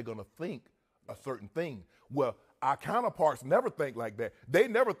because they're gonna think a certain thing. Well, our counterparts never think like that. They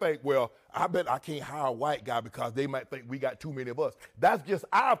never think, well, I bet I can't hire a white guy because they might think we got too many of us. That's just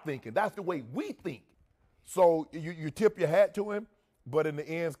our thinking. That's the way we think. So you tip your hat to him, but in the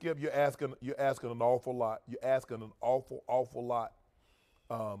end, Skip, you're asking an awful lot. You're asking an awful lot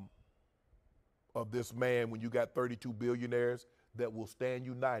of this man when you got 32 billionaires that will stand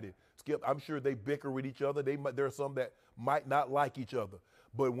united. Skip, I'm sure they bicker with each other. There are some that might not like each other.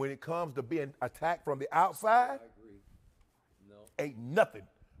 But when it comes to being attacked from the outside, ain't nothing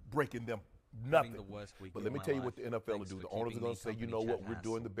breaking them. Nothing. But let me tell you what the NFL will do. The owners are going to say, you know what, we're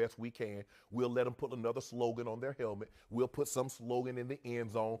doing the best we can. We'll let them put another slogan on their helmet. We'll put some slogan in the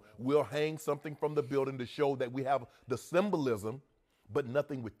end zone. We'll hang something from the building to show that we have the symbolism, but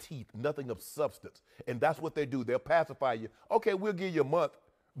nothing with teeth, nothing of substance. And that's what they do. They'll pacify you. Okay, we'll give you a month,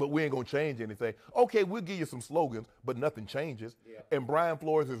 but we ain't going to change anything. Okay, we'll give you some slogans, but nothing changes. Yeah. And Brian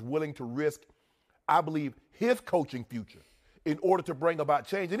Flores is willing to risk, I believe, his coaching future in order to bring about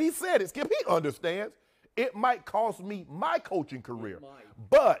change. And he said it, Skip, he understands. It might cost me my coaching career.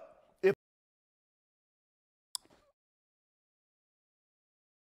 But if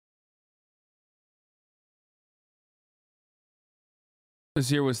let's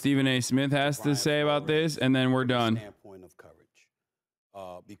hear what Stephen A. Smith has to say about this, and then we're done. Standpoint of courage,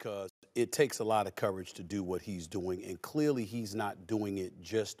 because it takes a lot of courage to do what he's doing, and clearly he's not doing it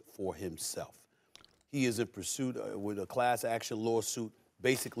just for himself. He is in pursuit with a class action lawsuit,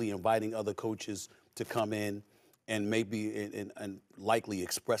 basically inviting other coaches to come in and maybe and likely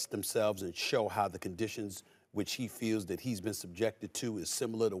express themselves and show how the conditions which he feels that he's been subjected to is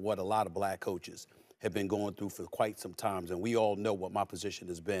similar to what a lot of black coaches have been going through for quite some time. And we all know what my position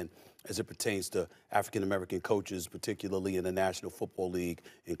has been as it pertains to African-American coaches, particularly in the National Football League.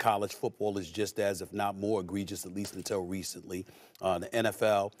 In college football is just as, if not more egregious, at least until recently. The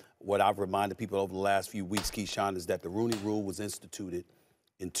NFL, what I've reminded people over the last few weeks, Keyshawn, is that the Rooney Rule was instituted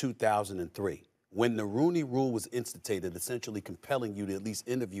in 2003. When the Rooney Rule was instituted, essentially compelling you to at least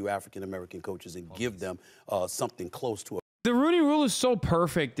interview African-American coaches and give them something close to a The Rooney Rule is so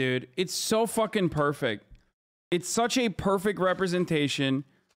perfect, dude. It's so fucking perfect. It's such a perfect representation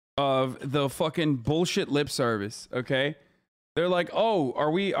of the fucking bullshit lip service, okay? They're like, oh, are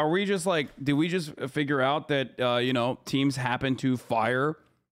we just like, did we just figure out that, you know, teams happen to fire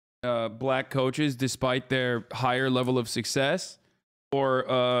black coaches despite their higher level of success?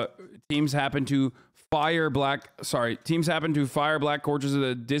 Or teams happen to fire black coaches at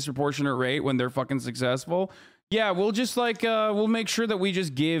a disproportionate rate when they're fucking successful? Yeah, we'll just like, we'll make sure that we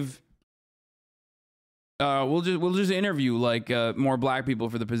just give, we'll just interview like more black people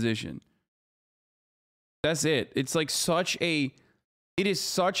for the position. That's it. It's like it is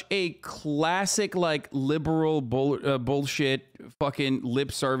such a classic like liberal bullshit fucking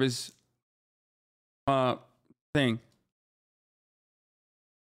lip service thing.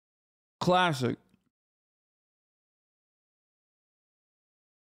 Classic.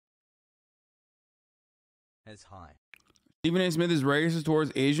 As high. Stephen A. Smith is racist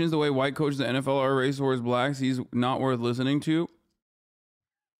towards Asians the way white coaches in the NFL are racist towards blacks. He's not worth listening to.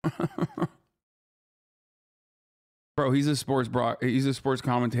 Bro, he's a sports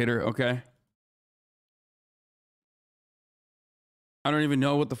commentator, okay? I don't even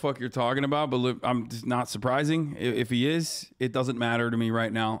know what the fuck you're talking about, but I'm just not surprising. If he is, it doesn't matter to me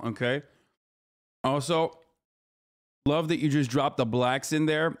right now, okay? Also, love that you just dropped the blacks in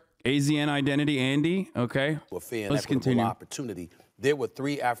there. AZN identity, Andy, okay? A fair and Let's equitable continue. opportunity. There were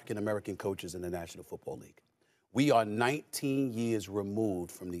 3 African-American coaches in the National Football League. We are 19 years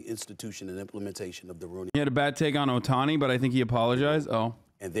removed from the institution and implementation of the Rooney. He had a bad take on Ohtani, but I think he apologized. Oh.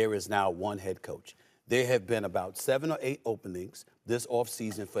 And there is now 1 head coach. There have been about 7 or 8 openings this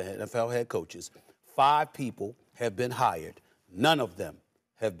offseason for NFL head coaches. 5 people have been hired. None of them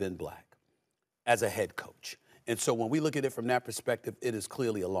have been black as a head coach. And so when we look at it from that perspective, it is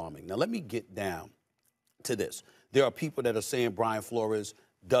clearly alarming. Now, let me get down to this. There are people that are saying Brian Flores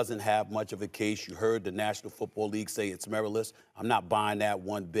doesn't have much of a case. You heard the National Football League say it's meritless. I'm not buying that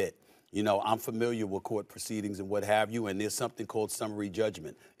one bit. You know, I'm familiar with court proceedings and what have you, and there's something called summary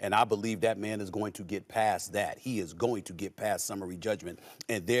judgment. And I believe that man is going to get past that. He is going to get past summary judgment.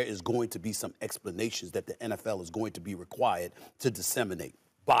 And there is going to be some explanations that the NFL is going to be required to disseminate.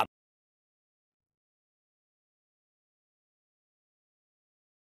 Bottom.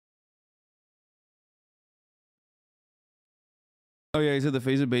 Oh yeah, he said the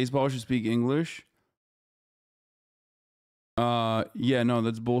face of baseball should speak English. Yeah, no,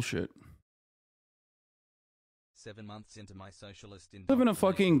 that's bullshit. 7 months into my socialist Live in a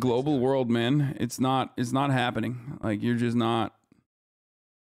fucking global world, man. It's not happening. Like you're not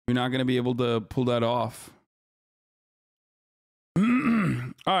gonna be able to pull that off.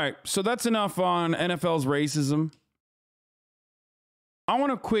 All right, so that's enough on NFL's racism. I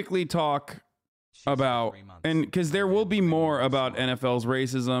want to quickly talk about, and because there will be more about NFL's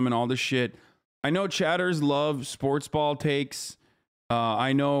racism and all this shit. I know chatters love sports ball takes.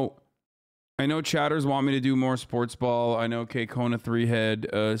 I know chatters want me to do more sports ball. I know K-Kona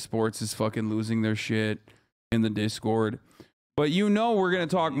 3-head sports is fucking losing their shit in the Discord. But you know we're going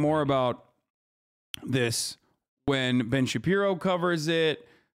to talk more about this when Ben Shapiro covers it,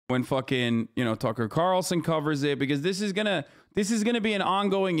 when fucking, you know, Tucker Carlson covers it, because this is going to be an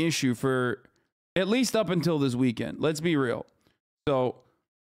ongoing issue for at least up until this weekend. Let's be real. So,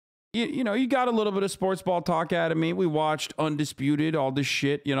 you know, you got a little bit of sports ball talk out of me. We watched Undisputed, all this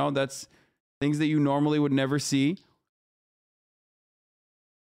shit. You know, that's things that you normally would never see.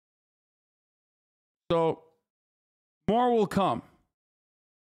 So, more will come.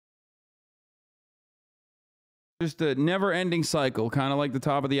 Just a never-ending cycle, kind of like the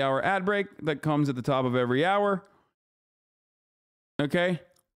top of the hour ad break that comes at the top of every hour. Okay?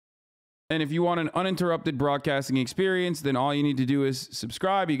 And if you want an uninterrupted broadcasting experience, then all you need to do is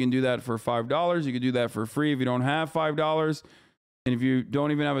subscribe. You can do that for $5. You can do that for free if you don't have $5. And if you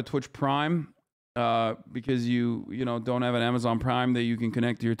don't even have a Twitch Prime, because you don't have an Amazon Prime that you can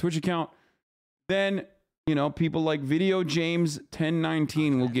connect to your Twitch account, then, you know, people like Video James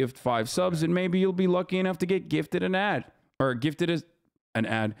 1019 will gift 5 subs, and maybe you'll be lucky enough to get gifted an ad, or get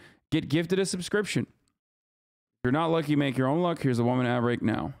gifted a subscription. If you're not lucky, make your own luck. Here's a 1-minute ad break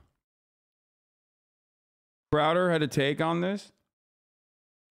now. Crowder had a take on this.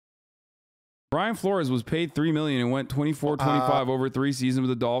 Brian Flores was paid $3 million and went 24-25 over 3 seasons with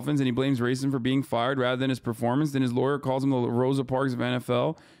the Dolphins, and he blames racism for being fired rather than his performance. Then his lawyer calls him the Rosa Parks of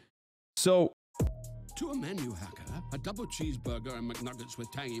NFL. So, to a menu hacker, a double cheeseburger and McNuggets with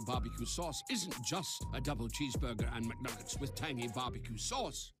tangy barbecue sauce isn't just a double cheeseburger and McNuggets with tangy barbecue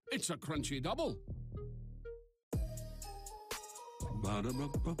sauce. It's a crunchy double.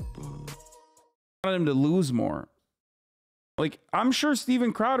 wanted him to lose more. Like, I'm sure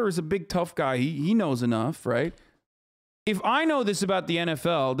Steven Crowder is a big tough guy. He knows enough, right? if I know this about the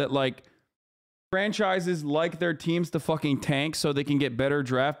NFL, that like franchises like their teams to fucking tank so they can get better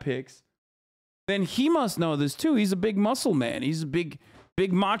draft picks, then he must know this too. He's a big muscle man. He's a big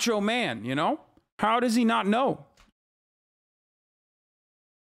macho man, you know? How does he not know?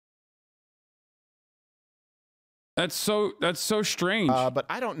 That's so strange. But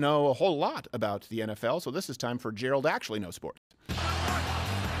I don't know a whole lot about the NFL, so this is time for Gerald Actually Knows Sports.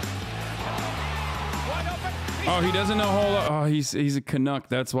 Oh, he doesn't know a whole lot. Oh, he's a Canuck.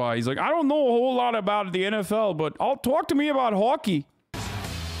 That's why. He's like, I don't know a whole lot about the NFL, but talk to me about hockey.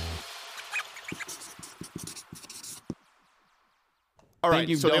 All right,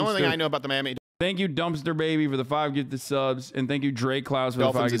 so the only thing I know about the Miami... Thank you, Dumpster Baby, for the 5 gifted subs, and thank you, Drake Klaus, for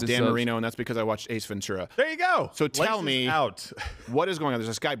Dolphins the 5 gifted is Dan subs. Marino, and that's because I watched Ace Ventura. There you go. So tell Lex me is out. What is going on. There's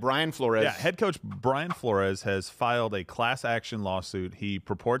this guy, Brian Flores. Yeah, head coach Brian Flores has filed a class action lawsuit. He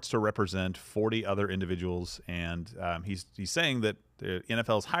purports to represent 40 other individuals, and he's saying that the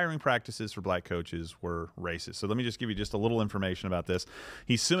NFL's hiring practices for black coaches were racist. So let me just give you just a little information about this.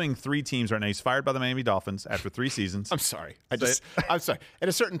 He's suing 3 teams right now. He's fired by the Miami Dolphins after 3 seasons. I'm sorry. I'm sorry. At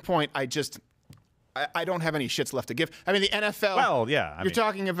a certain point, I don't have any shits left to give. I mean, the NFL. Well, yeah. You're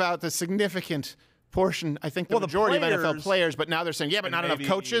talking about the significant portion, I think the majority of NFL players, but now they're saying, yeah, but not enough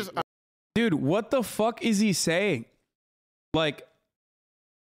coaches. Dude, what the fuck is he saying? Like,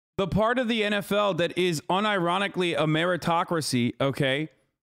 the part of the NFL that is unironically a meritocracy, okay,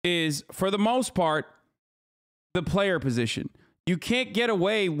 is for the most part the player position. You can't get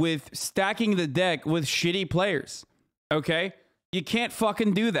away with stacking the deck with shitty players, okay? You can't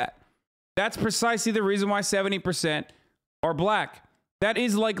fucking do that. That's precisely the reason why 70% are black. That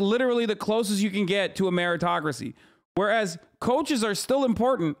is like literally the closest you can get to a meritocracy. Whereas coaches are still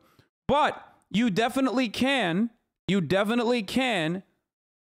important, but you definitely can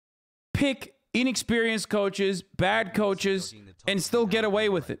pick inexperienced coaches, bad coaches, and still get away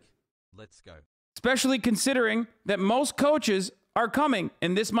with it. Let's go. Especially considering that most coaches are coming,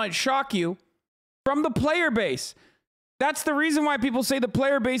 and this might shock you, from the player base. That's the reason why people say the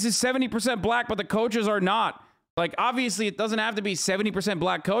player base is 70% black, but the coaches are not. Like, obviously, it doesn't have to be 70%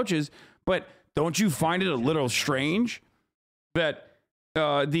 black coaches, but don't you find it a little strange that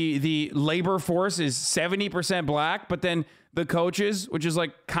the labor force is 70% black, but then the coaches, which is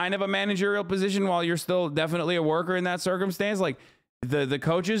like kind of a managerial position while you're still definitely a worker in that circumstance, like the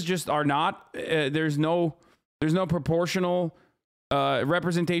coaches just are not. There's no proportional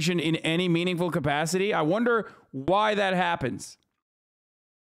representation in any meaningful capacity. I wonder why that happens.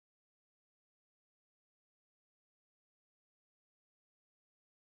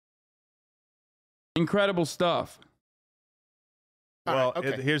 Incredible stuff. Well,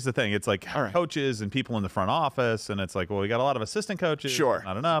 here's the thing. It's like coaches and people in the front office, and it's like, well, we got a lot of assistant coaches. Sure.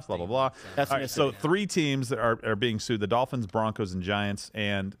 Not enough, blah, blah, blah. That's right, so 3 teams that are being sued, the Dolphins, Broncos, and Giants.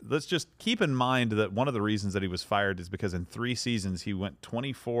 And let's just keep in mind that one of the reasons that he was fired is because in 3 seasons, he went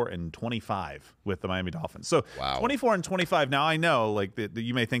 24-25 with the Miami Dolphins. So 24-25. Now, I know like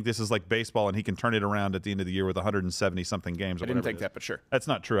you may think this is like baseball, and he can turn it around at the end of the year with 170-something games. I didn't think that, but sure. That's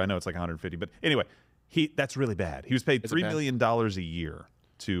not true. I know it's like 150. But anyway, that's really bad. He was paid $3 million a year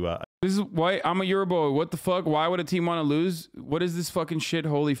to. This is why I'm a Euroboy. What the fuck? Why would a team want to lose? What is this fucking shit?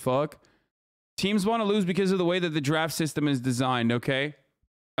 Holy fuck! Teams want to lose because of the way that the draft system is designed. Okay,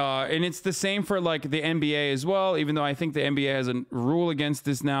 and it's the same for like the NBA as well. Even though I think the NBA has a rule against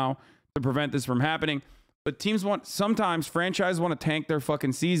this now to prevent this from happening. But teams sometimes franchises want to tank their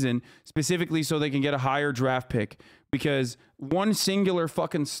fucking season specifically so they can get a higher draft pick because one singular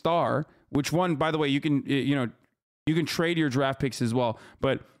fucking star. Which one, by the way, you can trade your draft picks as well.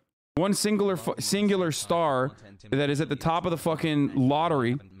 But one singular star that is at the top of the fucking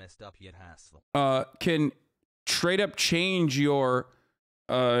lottery can straight up change your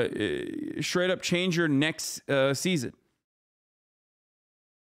next season.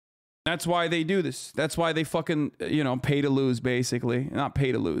 That's why they do this. That's why they fucking pay to lose, basically. Not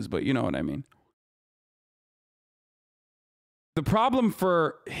pay to lose, but you know what I mean. The problem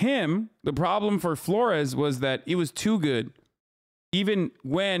for him, the problem for Flores was that he was too good. Even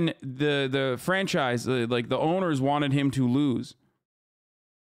when the franchise, like the owners wanted him to lose.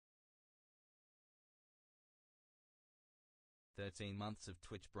 13 months of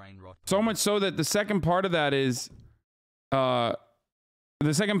Twitch brain rot. So much so that the second part of that is, the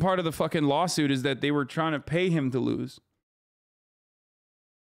second part of the fucking lawsuit is that they were trying to pay him to lose.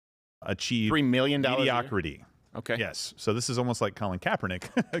 Achieve $3 million mediocrity. Okay. Yes. So this is almost like Colin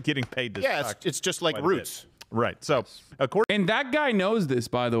Kaepernick getting paid to suck. It's just like Roots. Right. So and that guy knows this,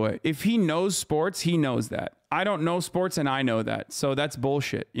 by the way. If he knows sports, he knows that. I don't know sports and I know that. So that's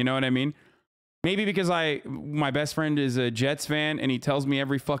bullshit. You know what I mean? Maybe because my best friend is a Jets fan and he tells me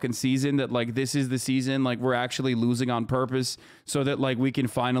every fucking season that like this is the season, like we're actually losing on purpose so that like we can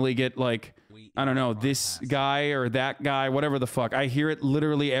finally get like, I don't know, this guy or that guy, whatever the fuck. I hear it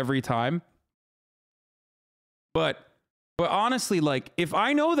literally every time. But honestly, like if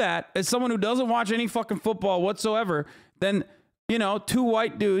I know that as someone who doesn't watch any fucking football whatsoever, then, you know, two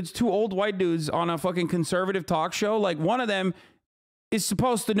old white dudes on a fucking conservative talk show, like one of them is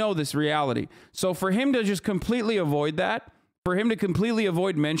supposed to know this reality. So for him to just completely avoid that, for him to completely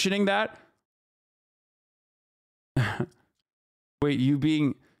avoid mentioning that. Wait, you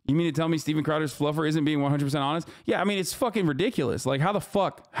mean to tell me Steven Crowder's fluffer isn't being 100% honest? Yeah, I mean, it's fucking ridiculous. Like, how the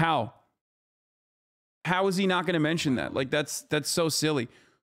fuck? How is he not going to mention that? Like, that's so silly.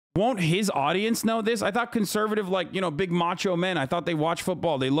 Won't his audience know this? I thought conservative, like, you know, big macho men, I thought they watch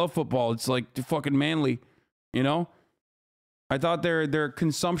football. They love football. It's like fucking manly, you know? I thought their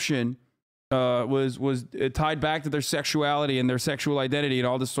consumption was tied back to their sexuality and their sexual identity and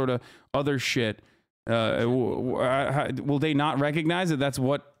all this sort of other shit. Will they not recognize that that's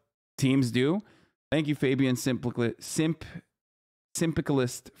what teams do? Thank you, Fabian Simpicalist,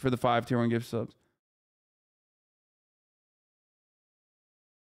 for the 5 tier 1 gift subs.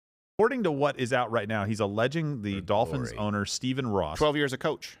 According to what is out right now, he's alleging the Dolphins owner, Stephen Ross, 12 years of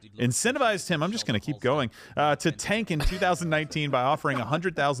coach, incentivized him, I'm just going to keep going, to tank in 2019 by offering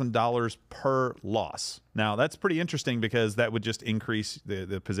 $100,000 per loss. Now, that's pretty interesting because that would just increase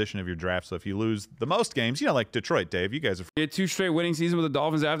the position of your draft. So if you lose the most games, you know, like Detroit, Dave, you guys are... He had 2 straight winning seasons with the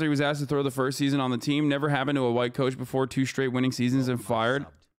Dolphins after he was asked to throw the first season on the team. Never happened to a white coach before. 2 straight winning seasons and fired.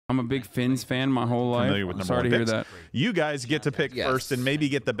 I'm a big Finns fan my whole life. I'm sorry to hear that. You guys get to pick first and maybe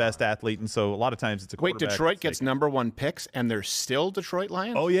get the best athlete, and so a lot of times it's a quarterback. Wait, Detroit gets #1 picks, and they're still Detroit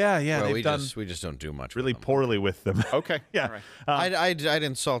Lions? Oh, yeah. Well, we just don't do much really poorly with them. Okay. Yeah. Right. I'd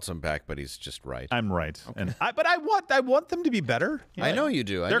insult him back, but he's just right. I'm right. Okay. And I want them to be better. Yeah. I know you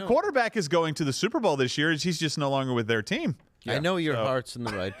do. Their quarterback is going to the Super Bowl this year. He's just no longer with their team. Yeah. I know your heart's in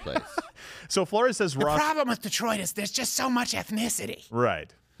the right place. So Flores says the problem with Detroit is there's just so much ethnicity.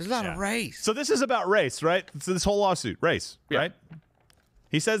 Right. There's a lot of race. So this is about race, right? So this whole lawsuit, race, right?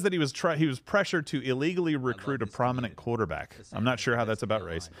 He says that he was pressured to illegally recruit a prominent quarterback. I'm not sure how that's about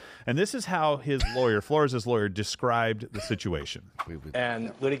race. And this is how his lawyer, Flores' lawyer, described the situation.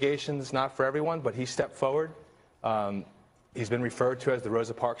 And litigation's not for everyone, but he stepped forward. He's been referred to as the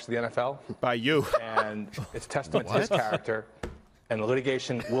Rosa Parks of the NFL. By you. And it's testament to his character. And the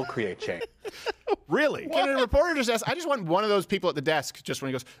litigation will create change. Really? Can a reporter just ask? I just want one of those people at the desk, just when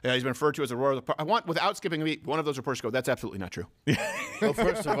he goes, yeah, he's been referred to as a royal. I want, without skipping a beat, one of those reporters to go, that's absolutely not true. Well,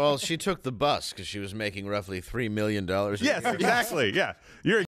 first of all, she took the bus because she was making roughly $3 million a Yes, year. exactly. Yeah.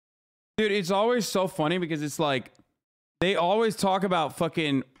 Dude, it's always so funny because it's like they always talk about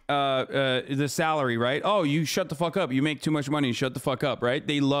fucking the salary, right? Oh, you shut the fuck up. You make too much money. Shut the fuck up, right?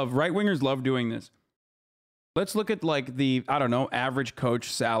 Right wingers love doing this. Let's look at like the, I don't know, average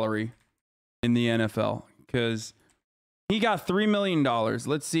coach salary in the NFL, because he got $3 million.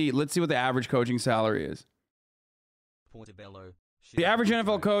 Let's see what the average coaching salary is. The average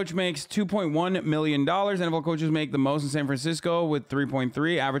NFL coach makes $2.1 million. NFL coaches make the most in San Francisco with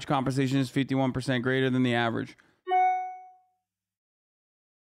 3.3. Average compensation is 51% greater than the average.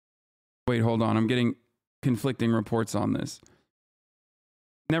 Wait, hold on. I'm getting conflicting reports on this.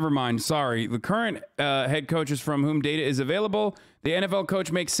 Never mind. Sorry. The current head coaches from whom data is available. The NFL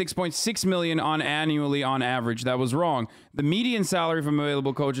coach makes $6.6 million annually on average. That was wrong. The median salary from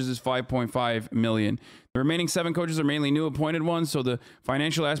available coaches is $5.5 million. The remaining 7 coaches are mainly new appointed ones, so the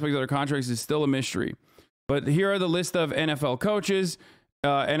financial aspect of their contracts is still a mystery. But here are the list of NFL coaches,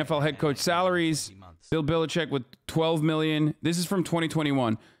 NFL head coach salaries. Bill Belichick with $12 million. This is from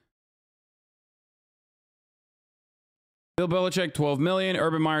 2021. Bill Belichick, $12 million.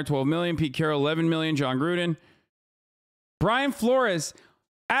 Urban Meyer, $12 million. Pete Carroll, $11 million. John Gruden. Brian Flores,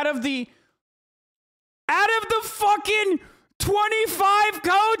 out of the fucking 25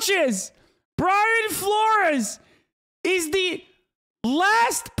 coaches, Brian Flores is the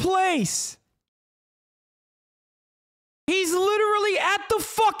last place. He's literally at the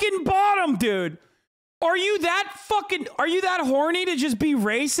fucking bottom, dude. Are you that horny to just be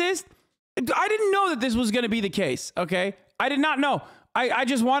racist? I didn't know that this was going to be the case, okay? I did not know. I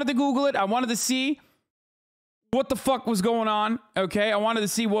just wanted to Google it. I wanted to see what the fuck was going on, okay? I wanted to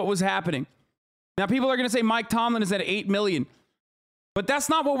see what was happening. Now, people are going to say Mike Tomlin is at $8 million. But that's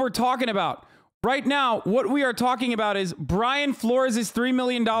not what we're talking about. Right now, what we are talking about is Brian Flores' $3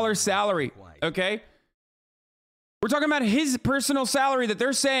 million salary, okay? We're talking about his personal salary that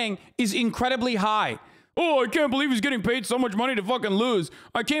they're saying is incredibly high. Oh, I can't believe he's getting paid so much money to fucking lose.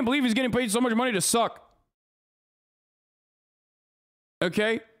 I can't believe he's getting paid so much money to suck.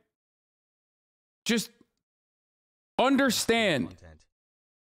 Okay? Just understand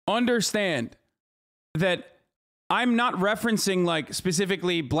that I'm not referencing like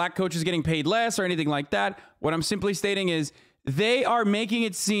specifically black coaches getting paid less or anything like that. What I'm simply stating is they are making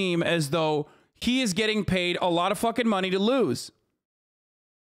it seem as though he is getting paid a lot of fucking money to lose.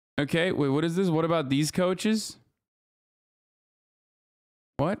 Okay, wait, what is this? What about these coaches?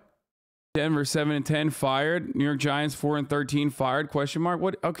 What? Denver 7-10 fired. New York Giants 4-13 fired? Question mark.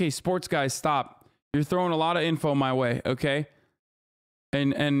 What? Okay, sports guys, stop. You're throwing a lot of info my way, okay?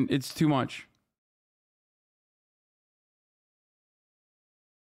 And it's too much.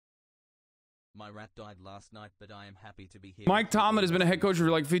 My rat died last night, but I am happy to be here. Mike Tomlin has been a head coach for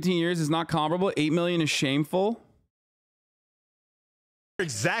like 15 years. Is not comparable. $8 million is shameful.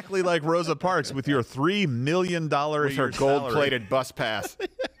 Exactly like Rosa Parks with your $3 million with her gold-plated bus pass.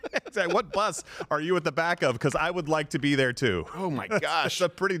 What bus are you at the back of? Because I would like to be there too. Oh my gosh, it's a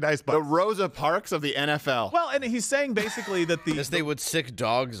pretty nice bus. The Rosa Parks of the NFL. Well, and he's saying basically that they would sick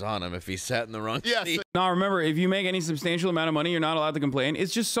dogs on him if he sat in the wrong seat. Now remember, if you make any substantial amount of money, you're not allowed to complain.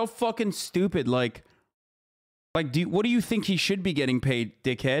 It's just so fucking stupid. Like, what do you think he should be getting paid,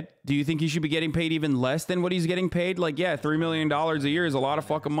 dickhead? Do you think he should be getting paid even less than what he's getting paid? Like, yeah, $3 million a year is a lot of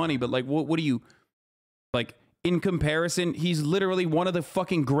fucking money, but like, what do you, like, in comparison, he's literally one of the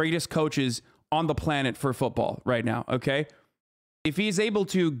fucking greatest coaches on the planet for football right now, okay? If he's able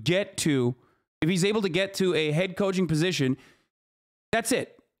to get to a head coaching position, that's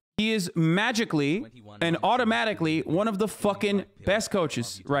it. He is magically and automatically one of the fucking best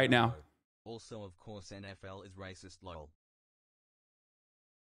coaches right now. Also, of course, NFL is racist, lol.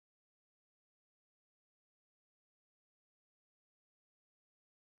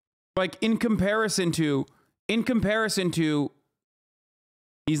 Like, in comparison to,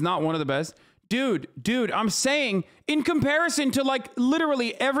 he's not one of the best. Dude, I'm saying, in comparison to, like,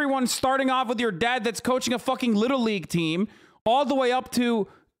 literally everyone starting off with your dad that's coaching a fucking little league team, all the way up to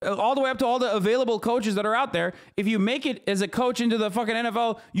all the available coaches that are out there, if you make it as a coach into the fucking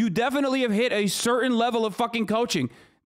NFL, you definitely have hit a certain level of fucking coaching.